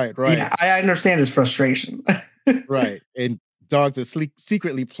 Right. Yeah, I understand his frustration. Right. And dogs are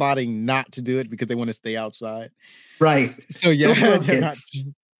secretly plotting not to do it because they want to stay outside. Right. So yeah,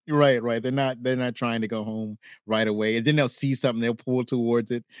 right. They're not trying to go home right away. And then they'll see something, they'll pull towards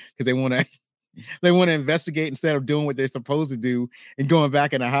it because they want to investigate instead of doing what they're supposed to do and going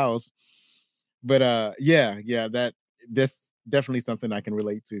back in the house. But yeah, that's definitely something I can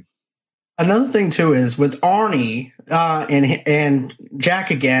relate to. Another thing too is with Arnie and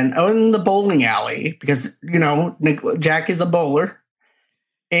Jack again in the bowling alley, because you know Jack is a bowler,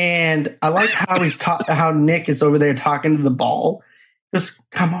 and I like how how Nick is over there talking to the ball. Just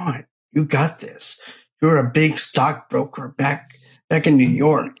come on, you got this. You're a big stockbroker back back in New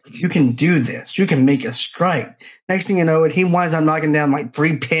York. You can do this. You can make a strike. Next thing you know, he winds up knocking down like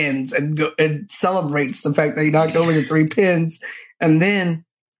 3 pins and celebrates the fact that he knocked over the 3 pins. And then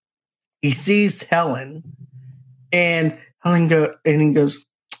he sees Helen, and he goes,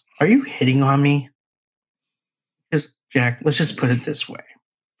 "Are you hitting on me?" Because Jack, let's just put it this way.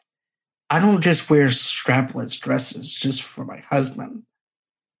 I don't just wear strapless dresses just for my husband.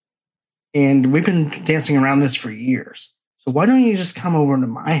 And we've been dancing around this for years. So why don't you just come over to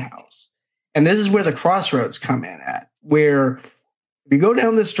my house? And this is where the crossroads come in at, where if you go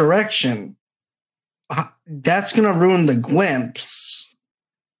down this direction, that's going to ruin the glimpse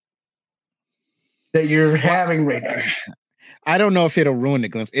that you're having right now. I don't know if it'll ruin the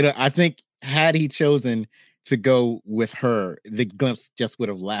glimpse. I think had he chosen to go with her, the glimpse just would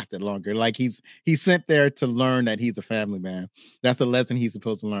have lasted longer. Like he's sent there to learn that he's a family man. That's the lesson he's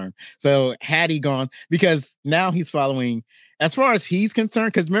supposed to learn. So had he gone, because now he's following, as far as he's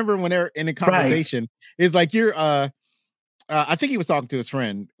concerned, because remember when they're in a conversation, it's like you're I think he was talking to his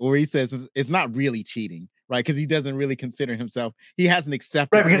friend where he says it's not really cheating, right? Because he doesn't really consider himself, he hasn't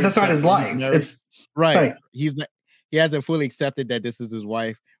accepted, right? Because that's not his life. It's right. He hasn't fully accepted that this is his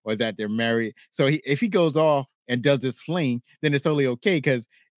wife or that they're married. So if he goes off and does this fling, then it's totally okay, because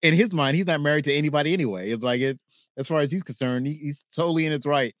in his mind, he's not married to anybody anyway. It's like, as far as he's concerned, he's totally in his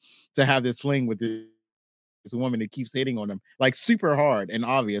right to have this fling with this woman that keeps hitting on him, like super hard and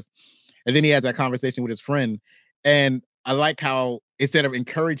obvious. And then he has that conversation with his friend. And I like how instead of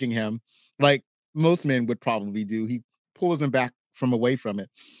encouraging him, like most men would probably do, he pulls him back from away from it.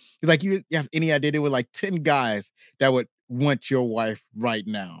 He's like, you have any idea there were like 10 guys that would want your wife right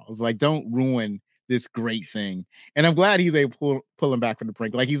now? I was like, don't ruin this great thing. And I'm glad he's able to pull him back from the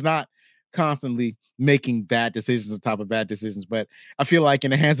brink. Like he's not constantly making bad decisions on top of bad decisions. But I feel like in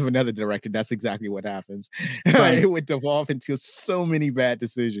the hands of another director, that's exactly what happens. Right. It would devolve into so many bad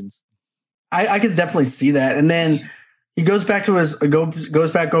decisions. I could definitely see that. And then he goes back to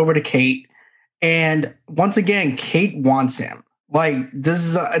goes back over to Kate. And once again, Kate wants him. Like this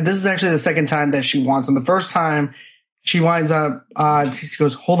is actually the second time that she wants him. The first time she winds up, she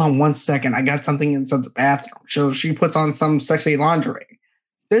goes, "Hold on 1 second. I got something inside the bathroom." So she puts on some sexy lingerie.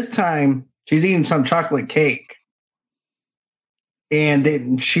 This time she's eating some chocolate cake. And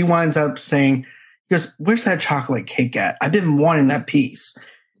then she winds up saying, he goes, "Where's that chocolate cake at? I've been wanting that piece."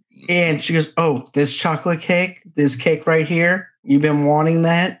 And she goes, "Oh, this chocolate cake, this cake right here. You've been wanting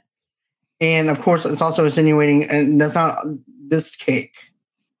that." And of course, it's also insinuating, and that's not this cake.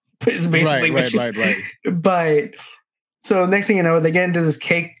 It's basically right. But so next thing you know, they get into this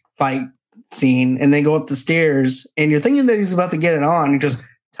cake fight scene, and they go up the stairs, and you're thinking that he's about to get it on. And just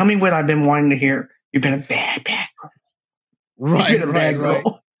tell me what I've been wanting to hear. You've been a bad girl. Right, You've been a bad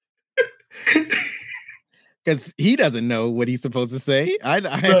girl. Because he doesn't know what he's supposed to say.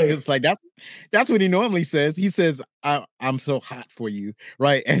 It's like that's what he normally says. He says, "I'm so hot for you,"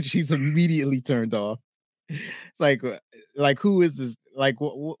 right? And she's immediately turned off. It's like who is this? Like,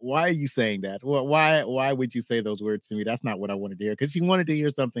 why are you saying that? Why would you say those words to me? That's not what I wanted to hear. Because she wanted to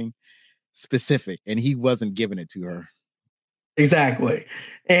hear something specific, and he wasn't giving it to her. Exactly.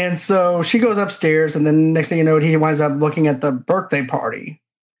 And so she goes upstairs, and then next thing you know, he winds up looking at the birthday party.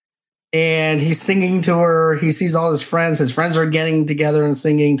 And he's singing to her. He sees all his friends. His friends are getting together and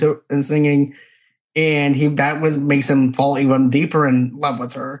singing. And makes him fall even deeper in love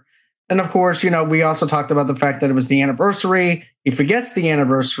with her. And of course, we also talked about the fact that it was the anniversary. He forgets the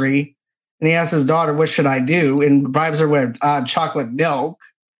anniversary, and he asks his daughter, "What should I do?" and bribes her with chocolate milk.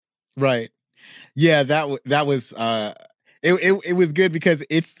 Right. Yeah, that was it was good because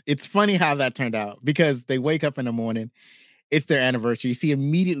it's funny how that turned out, because they wake up in the morning. It's their anniversary. She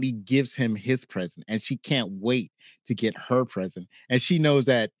immediately gives him his present, and she can't wait to get her present. And she knows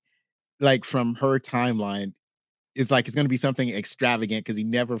that, like, from her timeline, it's going to be something extravagant, because he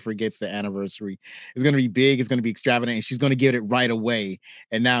never forgets the anniversary. It's going to be big. It's going to be extravagant, and she's going to get it right away.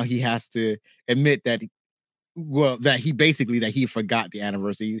 And now he has to admit that he forgot the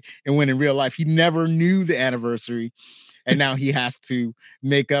anniversary. And when in real life, he never knew the anniversary. And now he has to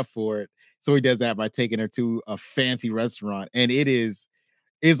make up for it. So he does that by taking her to a fancy restaurant. And it's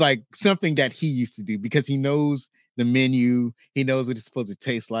like something that he used to do, because he knows the menu. He knows what it's supposed to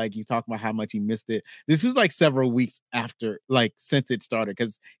taste like. He's talking about how much he missed it. This is like several weeks after, like, since it started,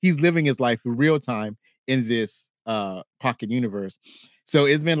 because he's living his life in real time in this pocket universe. So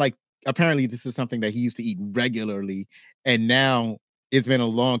it's been like, apparently this is something that he used to eat regularly. And now it's been a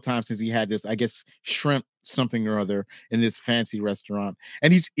long time since he had this, I guess, shrimp something or other in this fancy restaurant.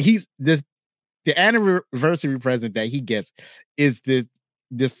 And he's the anniversary present that he gets is this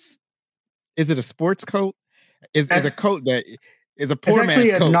is it a sports coat? Is a coat that It's a poor It's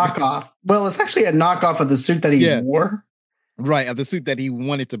actually man's a coat. knockoff. Well, it's actually a knockoff of the suit that he wore. Right, of the suit that he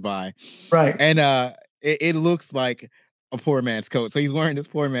wanted to buy. Right. And it looks like a poor man's coat. So he's wearing this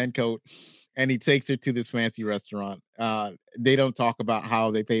poor man coat and he takes her to this fancy restaurant. They don't talk about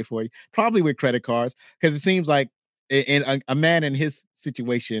how they pay for it, probably with credit cards, because it seems like in a man in his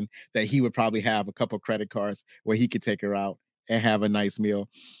situation that he would probably have a couple credit cards where he could take her out and have a nice meal.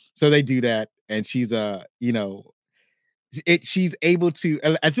 So they do that, and she's she's able to.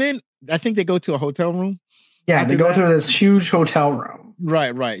 I think they go to a hotel room. Yeah, they go through this huge hotel room.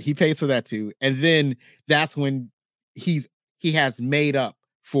 Right. He pays for that too, and then that's when he has made up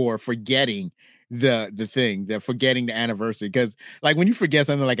for forgetting forgetting the anniversary. Because like when you forget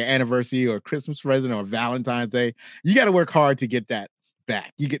something like an anniversary or a Christmas present or Valentine's Day, you got to work hard to get that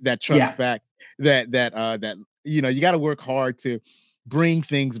back. You get that trust back. That you got to work hard to bring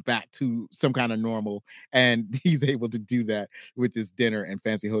things back to some kind of normal, and he's able to do that with this dinner and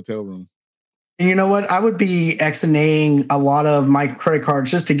fancy hotel room. And you know what? I would be X-ing a lot of my credit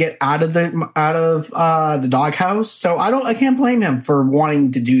cards just to get out of the doghouse. So I can't blame him for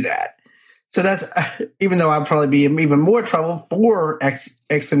wanting to do that. So that's even though I'd probably be in even more trouble for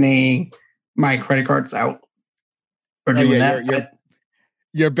X-ing my credit cards out for doing that.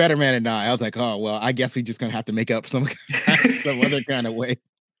 You're a better man than I. I was like, oh well, I guess we're just gonna have to make up some other kind of way.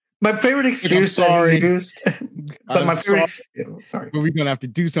 My favorite excuse that he used, but my favorite sorry, but we're gonna have to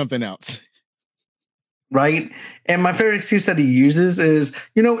do something else. Right. And my favorite excuse that he uses is,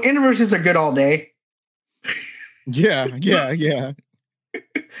 anniversaries are good all day. Yeah.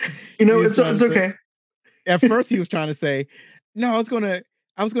 It's okay. At first he was trying to say, no, I was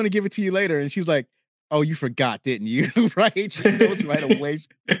gonna give it to you later. And she was like, oh, you forgot, didn't you? Right. She knows right away.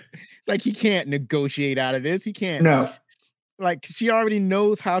 It's like he can't negotiate out of this. He can't. No. Like she already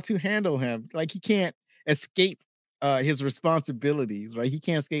knows how to handle him. Like he can't escape his responsibilities, right? He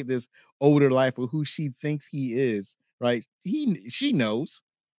can't escape this older life of who she thinks he is, right? She knows.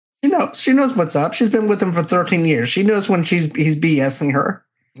 She knows what's up. She's been with him for 13 years. She knows when he's BSing her.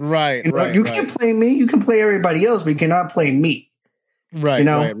 Right. You can't play me. You can play everybody else, but you cannot play me. Right.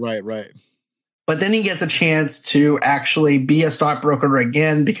 Right. But then he gets a chance to actually be a stockbroker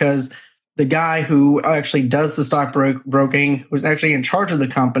again because the guy who actually does the stockbroking, who's actually in charge of the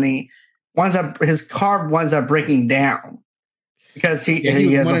company, his car winds up breaking down because he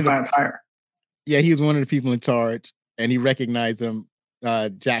has a flat tire. Yeah, he was one of the people in charge, and he recognized him.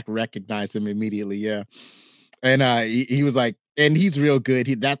 Jack recognized him immediately. Yeah, and he was like, and he's real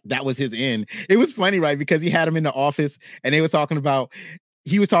good. That was his end. It was funny, right? Because he had him in the office, and he was talking about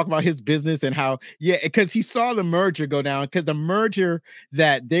his business and how because he saw the merger go down, because the merger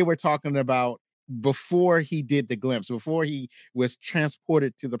that they were talking about before he did the glimpse, before he was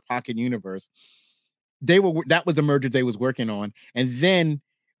transported to the Pocket Universe, that was a merger they was working on. And then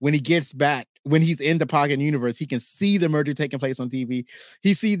when he gets back, when he's in the Pocket Universe, he can see the merger taking place on TV.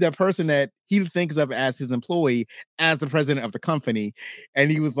 He sees the person that he thinks of as his employee as the president of the company.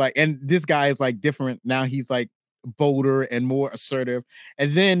 And he was like, and this guy is like different. Now he's like bolder and more assertive.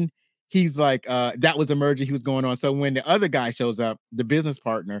 And then he's like, that was a merger he was going on. So when the other guy shows up, the business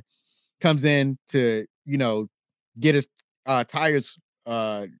partner comes in to, get his tires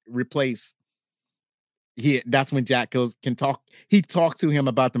replaced. That's when Jack can talk. He talked to him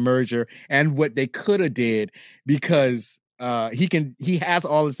about the merger and what they could have did, because he has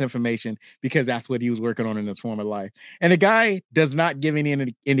all this information because that's what he was working on in his former life. And the guy does not give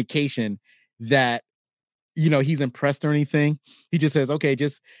any indication that he's impressed or anything. He just says, okay,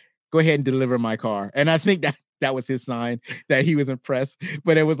 just go ahead and deliver my car. And I think that was his sign that he was impressed.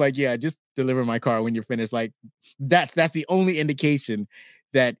 But it was like, yeah, just deliver my car when you're finished. Like that's the only indication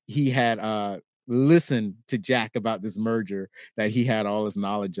that he had listened to Jack about this merger that he had all his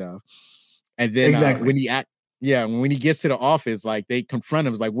knowledge of. And then when he gets to the office, like they confront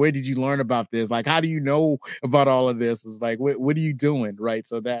him, it's like, where did you learn about this? Like, how do you know about all of this? It's like, what are you doing? Right.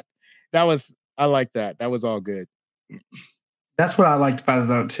 So that was, I like that. That was all good. That's what I liked about it,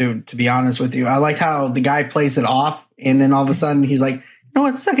 though, too, to be honest with you. I liked how the guy plays it off, and then all of a sudden he's like,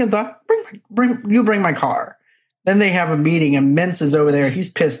 second thought, bring my car. Then they have a meeting, and Mintz is over there. He's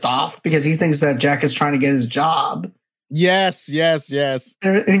pissed off because he thinks that Jack is trying to get his job. Yes.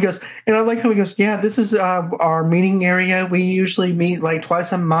 And he goes, and I like how he goes, yeah, this is our meeting area. We usually meet like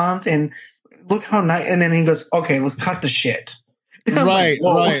twice a month, and look how nice. And then he goes, okay, let's cut the shit. Right.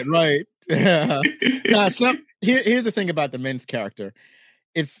 Yeah. Here's the thing about the Mintz character.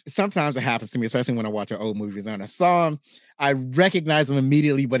 It's sometimes it happens to me, especially when I watch old movies. And I saw him, I recognized him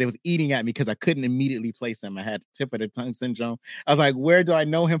immediately, but it was eating at me because I couldn't immediately place him. I had tip of the tongue syndrome. I was like, where do I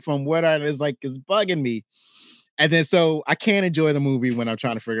know him from? It's bugging me. And then so I can't enjoy the movie when I'm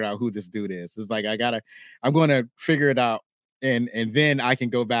trying to figure out who this dude is. It's like I'm going to figure it out, and then I can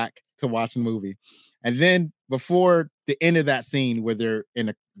go back to watch the movie. And then before the end of that scene where they're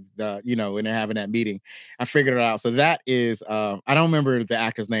in when they're having that meeting, I figured it out. So that is I don't remember the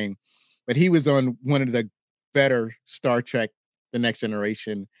actor's name, but he was on one of the better Star Trek: The Next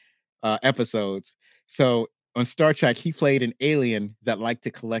Generation episodes. So on Star Trek, he played an alien that liked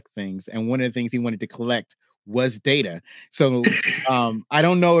to collect things, and one of the things he wanted to collect was data. So I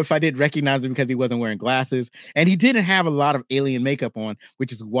don't know if I did recognize him because he wasn't wearing glasses, and he didn't have a lot of alien makeup on,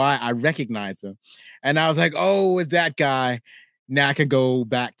 which is why I recognized him. And I was like, oh, it's that guy. Now I can go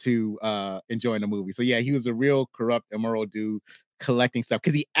back to enjoying the movie. So yeah, he was a real corrupt, immoral dude collecting stuff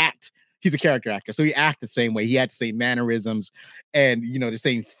because he's a character actor, so he acted the same way. He had the same mannerisms and the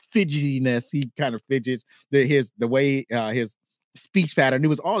same fidgetiness. He kind of fidgets. The way his speech pattern, it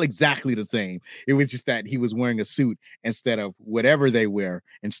was all exactly the same. It was just that he was wearing a suit instead of whatever they wear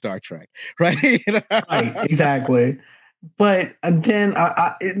in Star Trek, right? Right, exactly. But then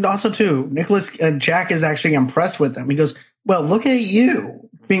and also too, Jack is actually impressed with him. He goes, "Well, look at you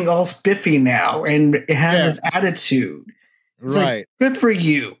being all spiffy now and has this attitude." It's right. Like, good for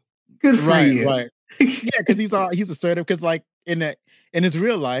you. Good for you. Right. Yeah, because he's assertive. Because like in his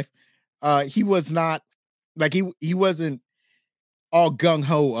real life, he was not like he wasn't all gung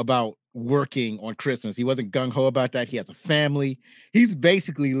ho about working on Christmas. He wasn't gung ho about that. He has a family. He's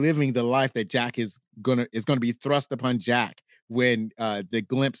basically living the life that Jack is gonna be thrust upon Jack when the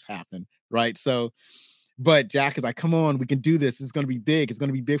glimpse happened, right? So, but Jack is like, come on, we can do this. It's gonna be big. It's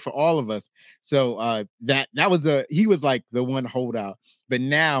gonna be big for all of us. So he was like the one holdout. But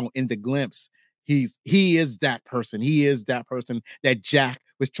now in the glimpse, he is that person. He is that person that Jack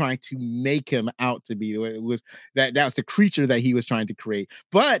was trying to make him out to be. It was that was the creature that he was trying to create.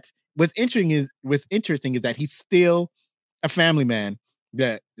 But what's interesting is that he's still a family man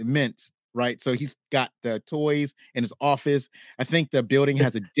that meant, right? So he's got the toys in his office. I think the building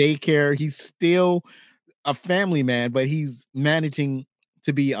has a daycare. He's still a family man, but he's managing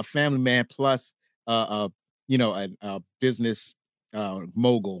to be a family man plus a business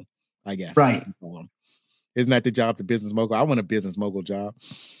mogul, I guess. Right. Isn't that the job, the business mogul? I want a business mogul job.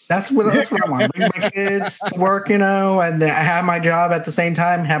 That's what I want. Leave my kids to work, and I have my job at the same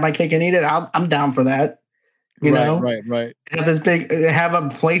time, have my cake and eat it. I'm down for that. Right. Have a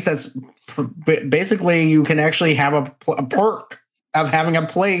place that's basically you can actually have a perk of having a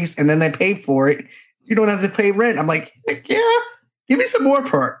place, and then they pay for it. You don't have to pay rent. I'm like, yeah, give me some more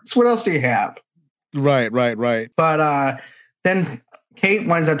perks. What else do you have? Right. But then Kate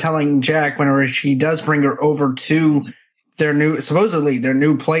winds up telling Jack whenever she does bring her over to supposedly their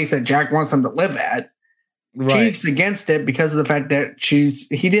new place that Jack wants them to live at. Right. She's against it because of the fact that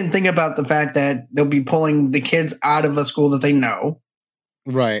he didn't think about the fact that they'll be pulling the kids out of a school that they know.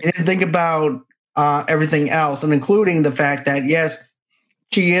 Right. He didn't think about everything else, and including the fact that, yes,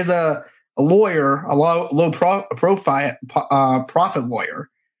 she is a lawyer, a low profile profit lawyer,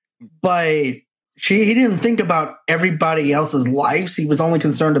 but he didn't think about everybody else's lives. He was only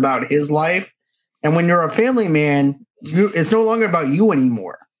concerned about his life. And when you're a family man, it's no longer about you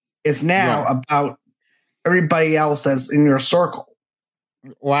anymore. It's now about everybody else that's in your circle.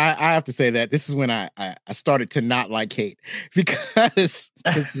 Well, I have to say that this is when I started to not like Kate because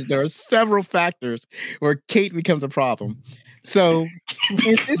there are several factors where Kate becomes a problem. So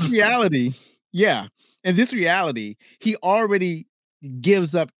in this reality, he already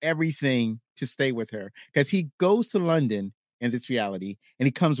gives up everything to stay with her because he goes to London in this reality and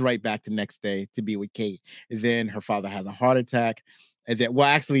he comes right back the next day to be with Kate. And then her father has a heart attack. And then,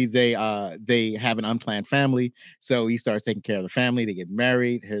 they have an unplanned family, so he starts taking care of the family. They get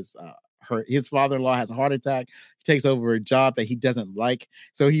married. His father-in-law has a heart attack. He takes over a job that he doesn't like,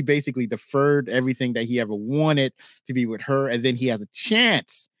 so he basically deferred everything that he ever wanted to be with her. And then he has a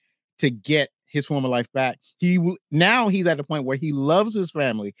chance to get his former life back. Now he's at the point where he loves his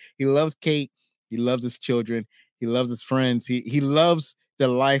family. He loves Kate. He loves his children. He loves his friends. He loves the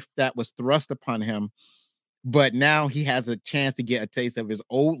life that was thrust upon him. But now he has a chance to get a taste of his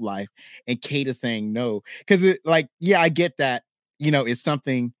old life, and Kate is saying no. Because I get that, it's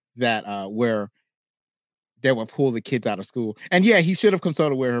something that where they will pull the kids out of school. And yeah, he should have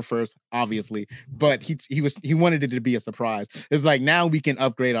consulted with her first, obviously, but he wanted it to be a surprise. It's like, now we can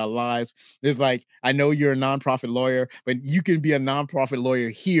upgrade our lives. It's like, I know you're a nonprofit lawyer, but you can be a nonprofit lawyer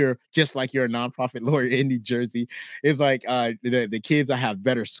here, just like you're a nonprofit lawyer in New Jersey. It's like the kids that have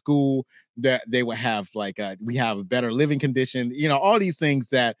better school, that they would have we have a better living condition, all these things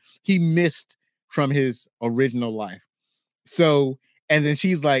that he missed from his original life. So, and then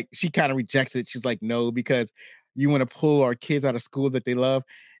she kind of rejects it. She's like, no, because you want to pull our kids out of school that they love.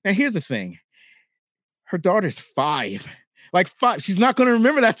 Now, here's the thing. Her daughter's 5. Like 5. She's not going to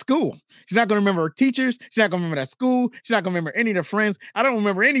remember that school. She's not going to remember her teachers. She's not going to remember that school. She's not going to remember any of her friends. I don't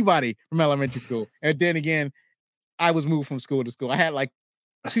remember anybody from elementary school. And then again, I was moved from school to school. I had like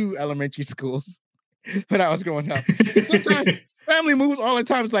 2 elementary schools when I was growing up. Sometimes family moves all the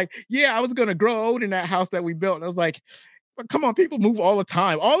time. It's like, yeah, I was going to grow old in that house that we built. And I was like, but come on, people move all the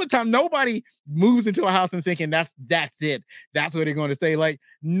time. All the time. Nobody moves into a house and thinking that's it. That's what they're going to say. Like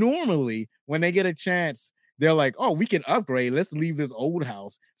normally when they get a chance, they're like, oh, we can upgrade. Let's leave this old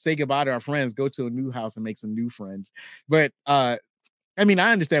house, say goodbye to our friends, go to a new house and make some new friends. But I mean,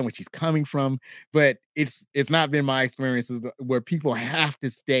 I understand where she's coming from, but it's not been my experiences where people have to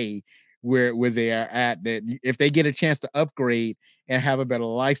stay where they are at. That if they get a chance to upgrade and have a better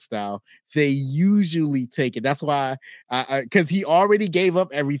lifestyle, they usually take it. That's why, because he already gave up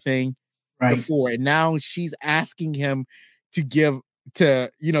everything before, and now she's asking him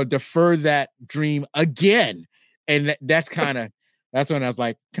to defer that dream again. And that's when I was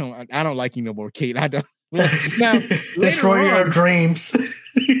like, come on, I don't like you no more, Kate. I don't. Now, destroy your dreams.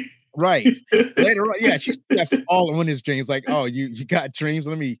 Right. Later on, yeah, she steps all on his dreams. Like, oh, you got dreams.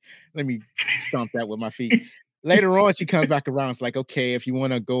 Let me stomp that with my feet. Later on, she comes back around. It's like, okay, if you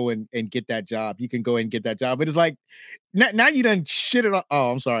want to go and get that job, you can go and get that job. But it's like, now you done shit it all.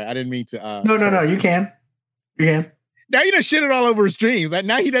 Oh, I'm sorry. I didn't mean to. No. You can. Now you done shit it all over his dreams. Like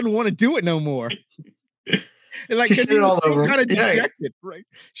now he doesn't want to do it no more. Like she shit it all over. Kind of dejected, right?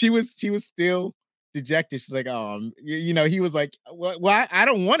 She was still dejected. She's like, oh, he was like, well, I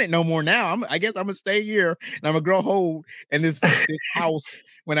don't want it no more now. I guess I'm gonna stay here and I'm gonna grow old in this house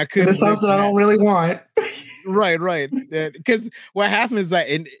when I couldn't. This house that I don't really want. Right. Because what happens is that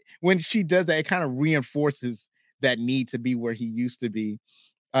when she does that, it kind of reinforces that need to be where he used to be,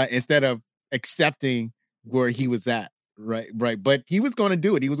 instead of accepting where he was at. Right. But he was going to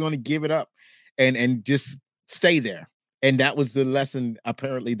do it. He was going to give it up and just stay there. And that was the lesson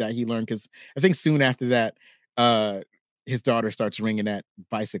apparently that he learned. Because I think soon after that, his daughter starts ringing that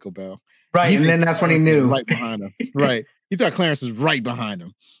bicycle bell. Right. And then that's when he knew. Right behind him. Right. He thought Clarence was right behind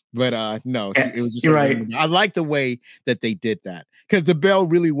him. But no, it was just. You're right. I like the way that they did that. Because the bell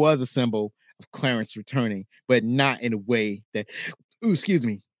really was a symbol of Clarence returning, but not in a way that,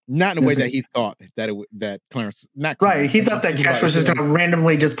 not in a way that he thought that Clarence, not Clarence. Right. He thought that Cash was just going to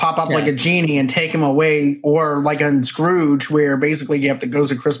randomly just pop up like a genie and take him away, or like on Scrooge, where basically you have to go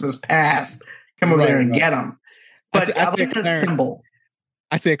to Christmas past, come over there and get him. But I like that symbol.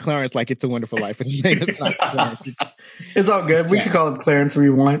 I said Clarence like It's a Wonderful Life. It's not Clarence. It's all good. We can call him Clarence if we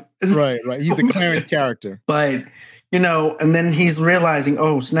want. Right. He's a Clarence character. But, and then he's realizing,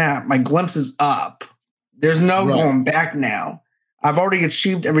 oh, snap, my glimpse is up. There's no going back now. I've already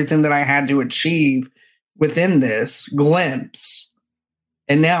achieved everything that I had to achieve within this glimpse.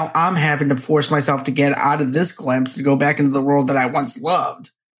 And now I'm having to force myself to get out of this glimpse to go back into the world that I once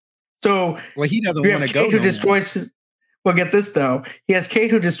loved. So he doesn't want to go. Kate who destroys his, well, get this though. He has Kate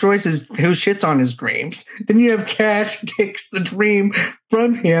who destroys who shits on his dreams. Then you have Cash who takes the dream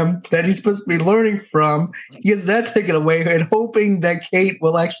from him that he's supposed to be learning from. He gets that taken away and hoping that Kate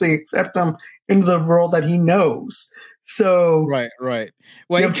will actually accept him into the world that he knows. So right.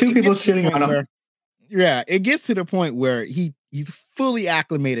 Well, you have 2 people shitting on him. It gets to the point where he's fully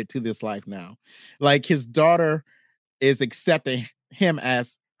acclimated to this life now. Like his daughter is accepting him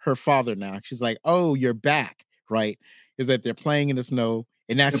as her father now. She's like, "Oh, you're back," right? Is that they're playing in the snow,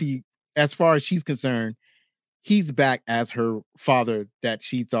 and now she, as far as she's concerned, he's back as her father that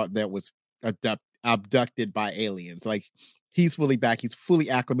she thought that was abducted by aliens. Like. He's fully back. He's fully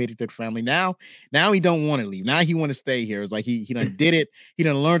acclimated to the family. Now he don't want to leave. Now he want to stay here. It's like he done did it. He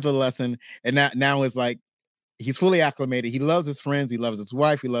done learned the lesson. And now it's like he's fully acclimated. He loves his friends. He loves his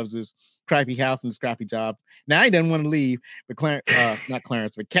wife. He loves his crappy house and his crappy job. Now he doesn't want to leave. But not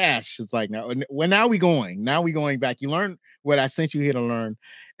Clarence, but Cash is like, now we going. Now we going back. You learn what I sent you here to learn.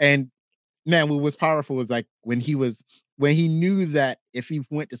 And man, what was powerful was like when he knew that if he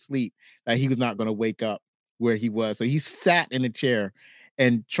went to sleep, that he was not going to wake up where he was. So he sat in a chair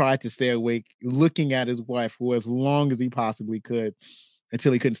and tried to stay awake, looking at his wife for as long as he possibly could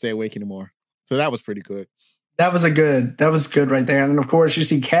until he couldn't stay awake anymore. So that was pretty good. That was good right there. And then of course you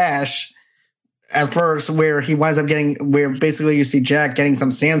see Cash at first where he winds up where basically you see Jack getting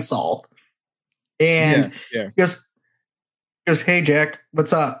some sand salt. And he goes, "Hey Jack,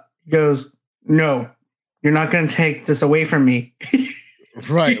 what's up?" He goes, "No, you're not going to take this away from me."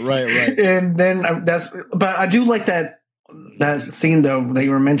 Right. And then but I do like that scene though that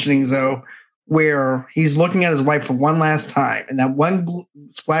you were mentioning, Zoe, where he's looking at his wife for one last time, and that one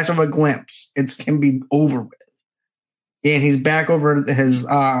flash of a glimpse, it can be over with. and he's back over at his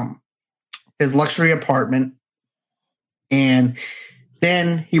luxury apartment, and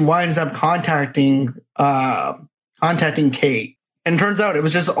then he winds up contacting Kate, and it turns out it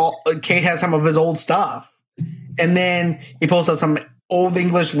was just Kate had some of his old stuff, and then he pulls out some old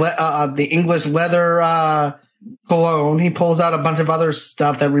English the English leather cologne. He pulls out a bunch of other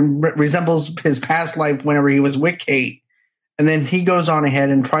stuff that resembles his past life whenever he was with Kate, and then he goes on ahead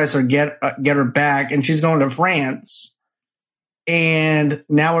and tries to get her back, and she's going to France. And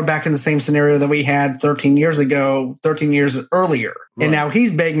now we're back in the same scenario that we had 13 years earlier. Right. And now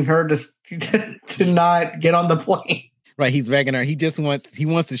he's begging her to not get on the plane. Right. He's begging her. He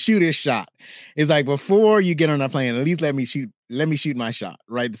wants to shoot his shot. It's like, before you get on the plane, at least let me shoot my shot.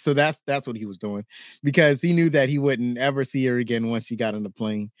 Right. So that's what he was doing, because he knew that he wouldn't ever see her again once she got on the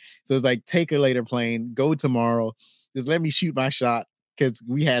plane. So it's like, take her later plane, go tomorrow. Just let me shoot my shot, because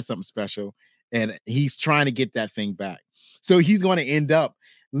we had something special. And he's trying to get that thing back. So he's going to end up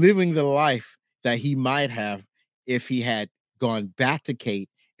living the life that he might have if he had gone back to Kate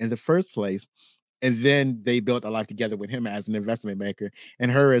in the first place. And then they built a life together with him as an investment banker, and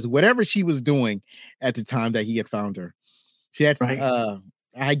her as whatever she was doing at the time that he had found her. She had, right.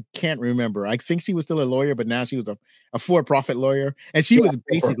 I can't remember. I think she was still a lawyer, but now she was a for-profit lawyer. And she was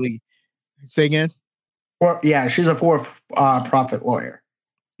basically, say again? Yeah, she's a for-profit lawyer.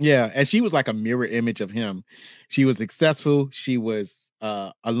 Yeah, and she was like a mirror image of him. She was successful. She was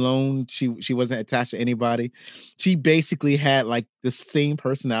alone. She wasn't attached to anybody. She basically had like the same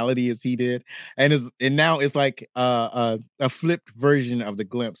personality as he did, and now it's like a flipped version of the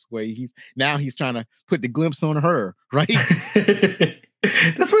glimpse, where he's trying to put the glimpse on her, right?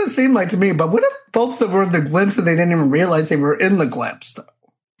 That's what it seemed like to me. But what if both of them were the glimpse and they didn't even realize they were in the glimpse, though?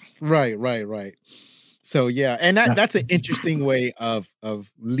 Right. So yeah, and that's an interesting way of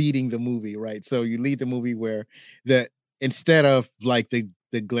leading the movie, right? So you lead the movie where instead of like the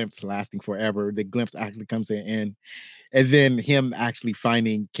glimpse lasting forever, the glimpse actually comes to an end, and then him actually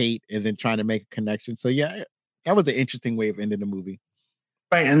finding Kate and then trying to make a connection. So yeah, that was an interesting way of ending the movie.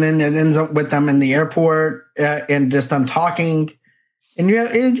 Right, and then it ends up with them in the airport and just them talking, and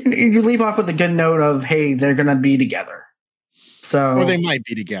you leave off with a good note of, hey, they're gonna be together. So, or they might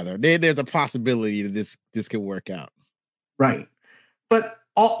be together. There's a possibility that this could work out. Right. But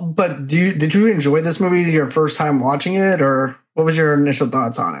did you enjoy this movie your first time watching it, or what was your initial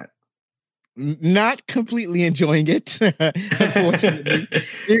thoughts on it? Not completely enjoying it, unfortunately.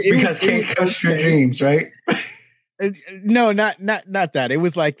 Because Kate crushed your dreams, right? No, not that. It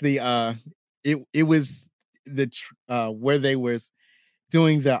was like the it was the where they was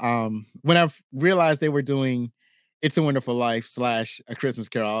doing the when I realized they were doing It's a Wonderful Life / A Christmas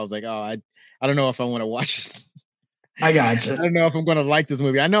Carol, I was like, oh, I don't know if I want to watch this. I gotcha. I don't know if I'm going to like this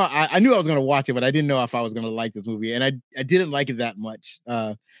movie. I know I knew I was going to watch it, but I didn't know if I was going to like this movie. And I didn't like it that much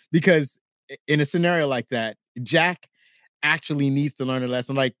because in a scenario like that, Jack actually needs to learn a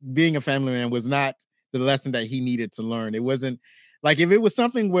lesson. Like, being a family man was not the lesson that he needed to learn. It wasn't like, if it was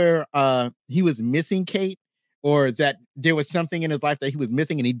something where he was missing Kate, or that there was something in his life that he was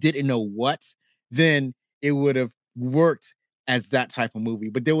missing and he didn't know what, then it would have worked as that type of movie.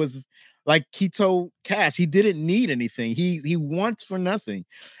 But there was, like he told Cash, he didn't need anything. He wants for nothing.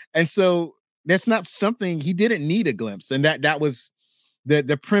 And so that's not something, he didn't need a glimpse. And that was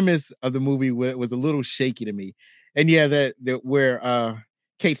the premise of the movie was a little shaky to me. And yeah, that where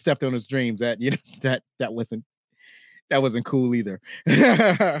Kate stepped on his dreams, that wasn't cool either.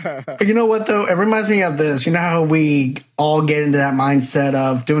 You know what, though? It reminds me of this. You know how we all get into that mindset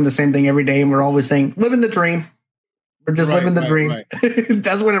of doing the same thing every day, and we're always saying, living the dream. We're just living the dream. Right.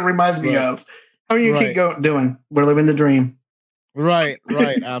 That's what it reminds me of. How do you keep doing? We're living the dream. Right.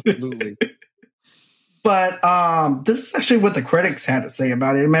 Absolutely. But this is actually what the critics had to say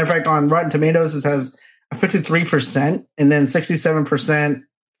about it. As a matter of fact, on Rotten Tomatoes, it has a 53% and then 67%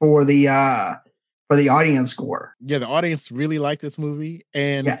 for the audience score. Yeah, the audience really liked this movie,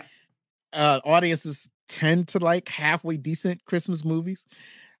 and audiences tend to like halfway decent Christmas movies.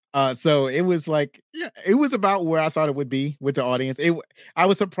 So it was like, it was about where I thought it would be with the audience. I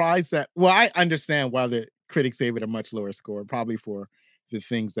was surprised that, well, I understand why the critics gave it a much lower score, probably for the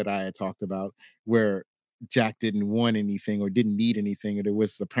things that I had talked about, where Jack didn't want anything or didn't need anything, or there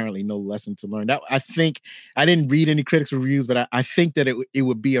was apparently no lesson to learn. That, I think, I didn't read any critics reviews, but I think that it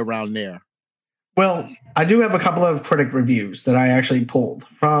would be around there. Well, I do have a couple of critic reviews that I actually pulled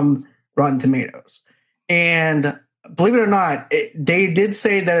from Rotten Tomatoes. And believe it or not, they did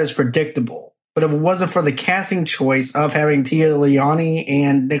say that it's predictable. But if it wasn't for the casting choice of having Tia Leone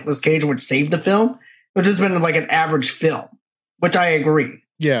and Nicolas Cage, which saved the film, which has been like an average film, which I agree.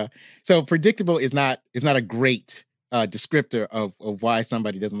 Yeah. So predictable is not a great descriptor of why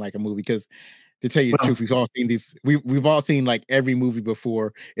somebody doesn't like a movie. Because to tell you the Well, truth, we've all seen these. We've all seen like every movie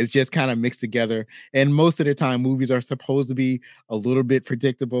before. It's just kind of mixed together, and most of the time, movies are supposed to be a little bit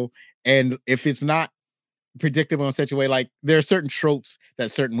predictable. And if it's not predictable in such a way, like there are certain tropes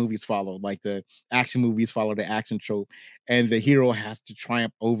that certain movies follow, like the action movies follow the action trope, and the hero has to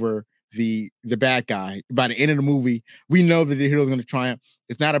triumph over the bad guy. By the end of the movie, we know that the hero is going to triumph.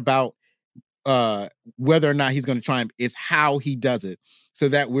 It's not about whether or not he's going to triumph, it's how he does it, so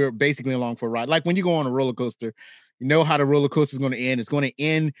that we're basically along for a ride. Like when you go on a roller coaster, you know how the roller coaster is going to end. It's going to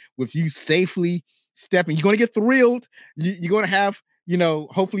end with you safely stepping. You're going to get thrilled. You're going to have,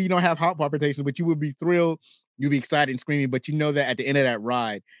 hopefully you don't have heart palpitations, but you will be thrilled. You'll be excited and screaming, but you know that at the end of that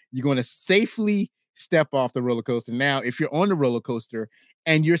ride, you're going to safely step off the roller coaster. Now, if you're on the roller coaster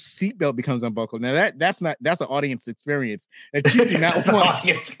and your seatbelt becomes unbuckled, now that's an audience experience that you do not want.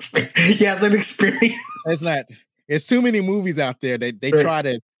 Audience experience. Yeah, it's an experience. It's not. It's too many movies out there that they try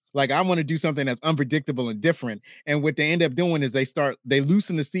to, like, I want to do something that's unpredictable and different. And what they end up doing is they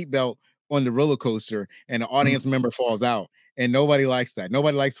loosen the seatbelt on the roller coaster and the audience member falls out. And nobody likes that.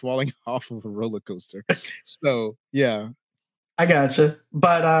 Nobody likes falling off of a roller coaster. So, yeah. I gotcha.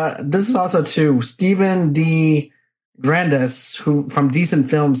 But this is also to Stephen D. Grandis, who from Decent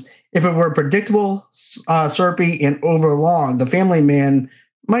Films. If it were predictable, syrupy, and overlong, The Family Man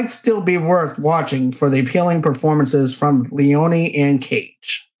might still be worth watching for the appealing performances from Leone and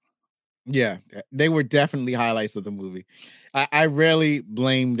Cage. Yeah, they were definitely highlights of the movie. I rarely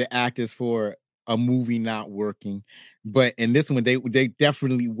blame the actors for a movie not working, but in this one, they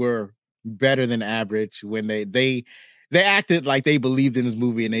definitely were better than average when they acted like they believed in this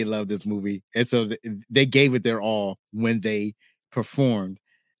movie and they loved this movie, and so they gave it their all when they performed,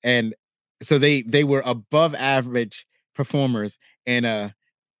 and so they were above average performers in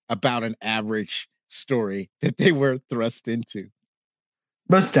about an average story that they were thrust into.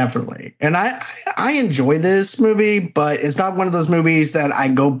 Most definitely. And I enjoy this movie, but it's not one of those movies that I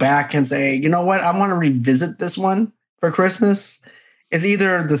go back and say, you know what, I want to revisit this one for Christmas. It's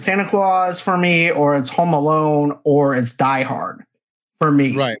either the Santa Claus for me, or it's Home Alone, or it's Die Hard for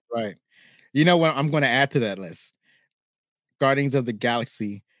me. Right. You know what? I'm going to add to that list. Guardians of the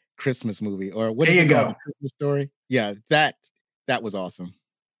Galaxy Christmas movie, or what? There you go. Christmas Story. Yeah, that was awesome.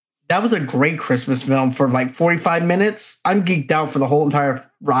 That was a great Christmas film for like 45 minutes. I'm geeked out for the whole entire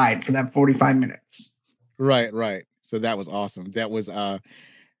ride for that 45 minutes. Right. So that was awesome. That was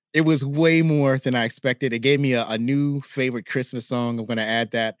it was way more than I expected. It gave me a new favorite Christmas song. I'm going to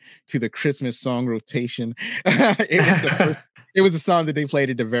add that to the Christmas song rotation. It was a song that they played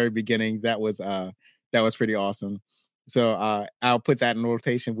at the very beginning. That was pretty awesome. So I'll put that in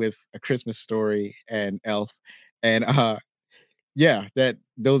rotation with A Christmas Story and Elf. And yeah,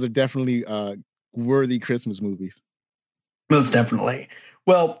 those are definitely worthy Christmas movies. Most definitely.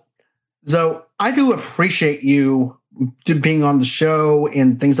 Well, so I do appreciate you being on the show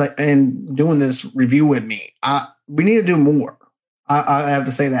and things like, and doing this review with me. We need to do more. I have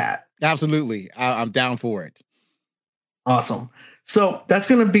to say that. Absolutely. I'm down for it. Awesome. So that's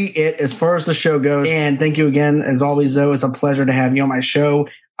going to be it as far as the show goes. And thank you again. As always, Zoe, it's a pleasure to have you on my show.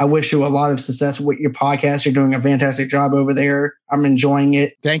 I wish you a lot of success with your podcast. You're doing a fantastic job over there. I'm enjoying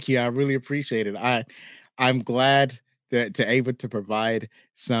it. Thank you. I really appreciate it. I'm glad to able to provide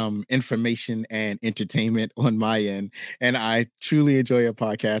some information and entertainment on my end. And I truly enjoy your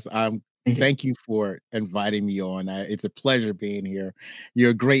podcast. Thank you for inviting me on. It's a pleasure being here. You're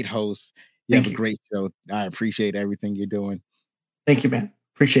a great host. You have a great show. I appreciate everything you're doing. Thank you, man.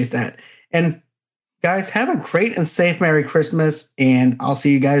 Appreciate that. And guys, have a great and safe Merry Christmas. And I'll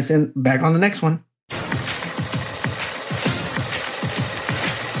see you guys back on the next one.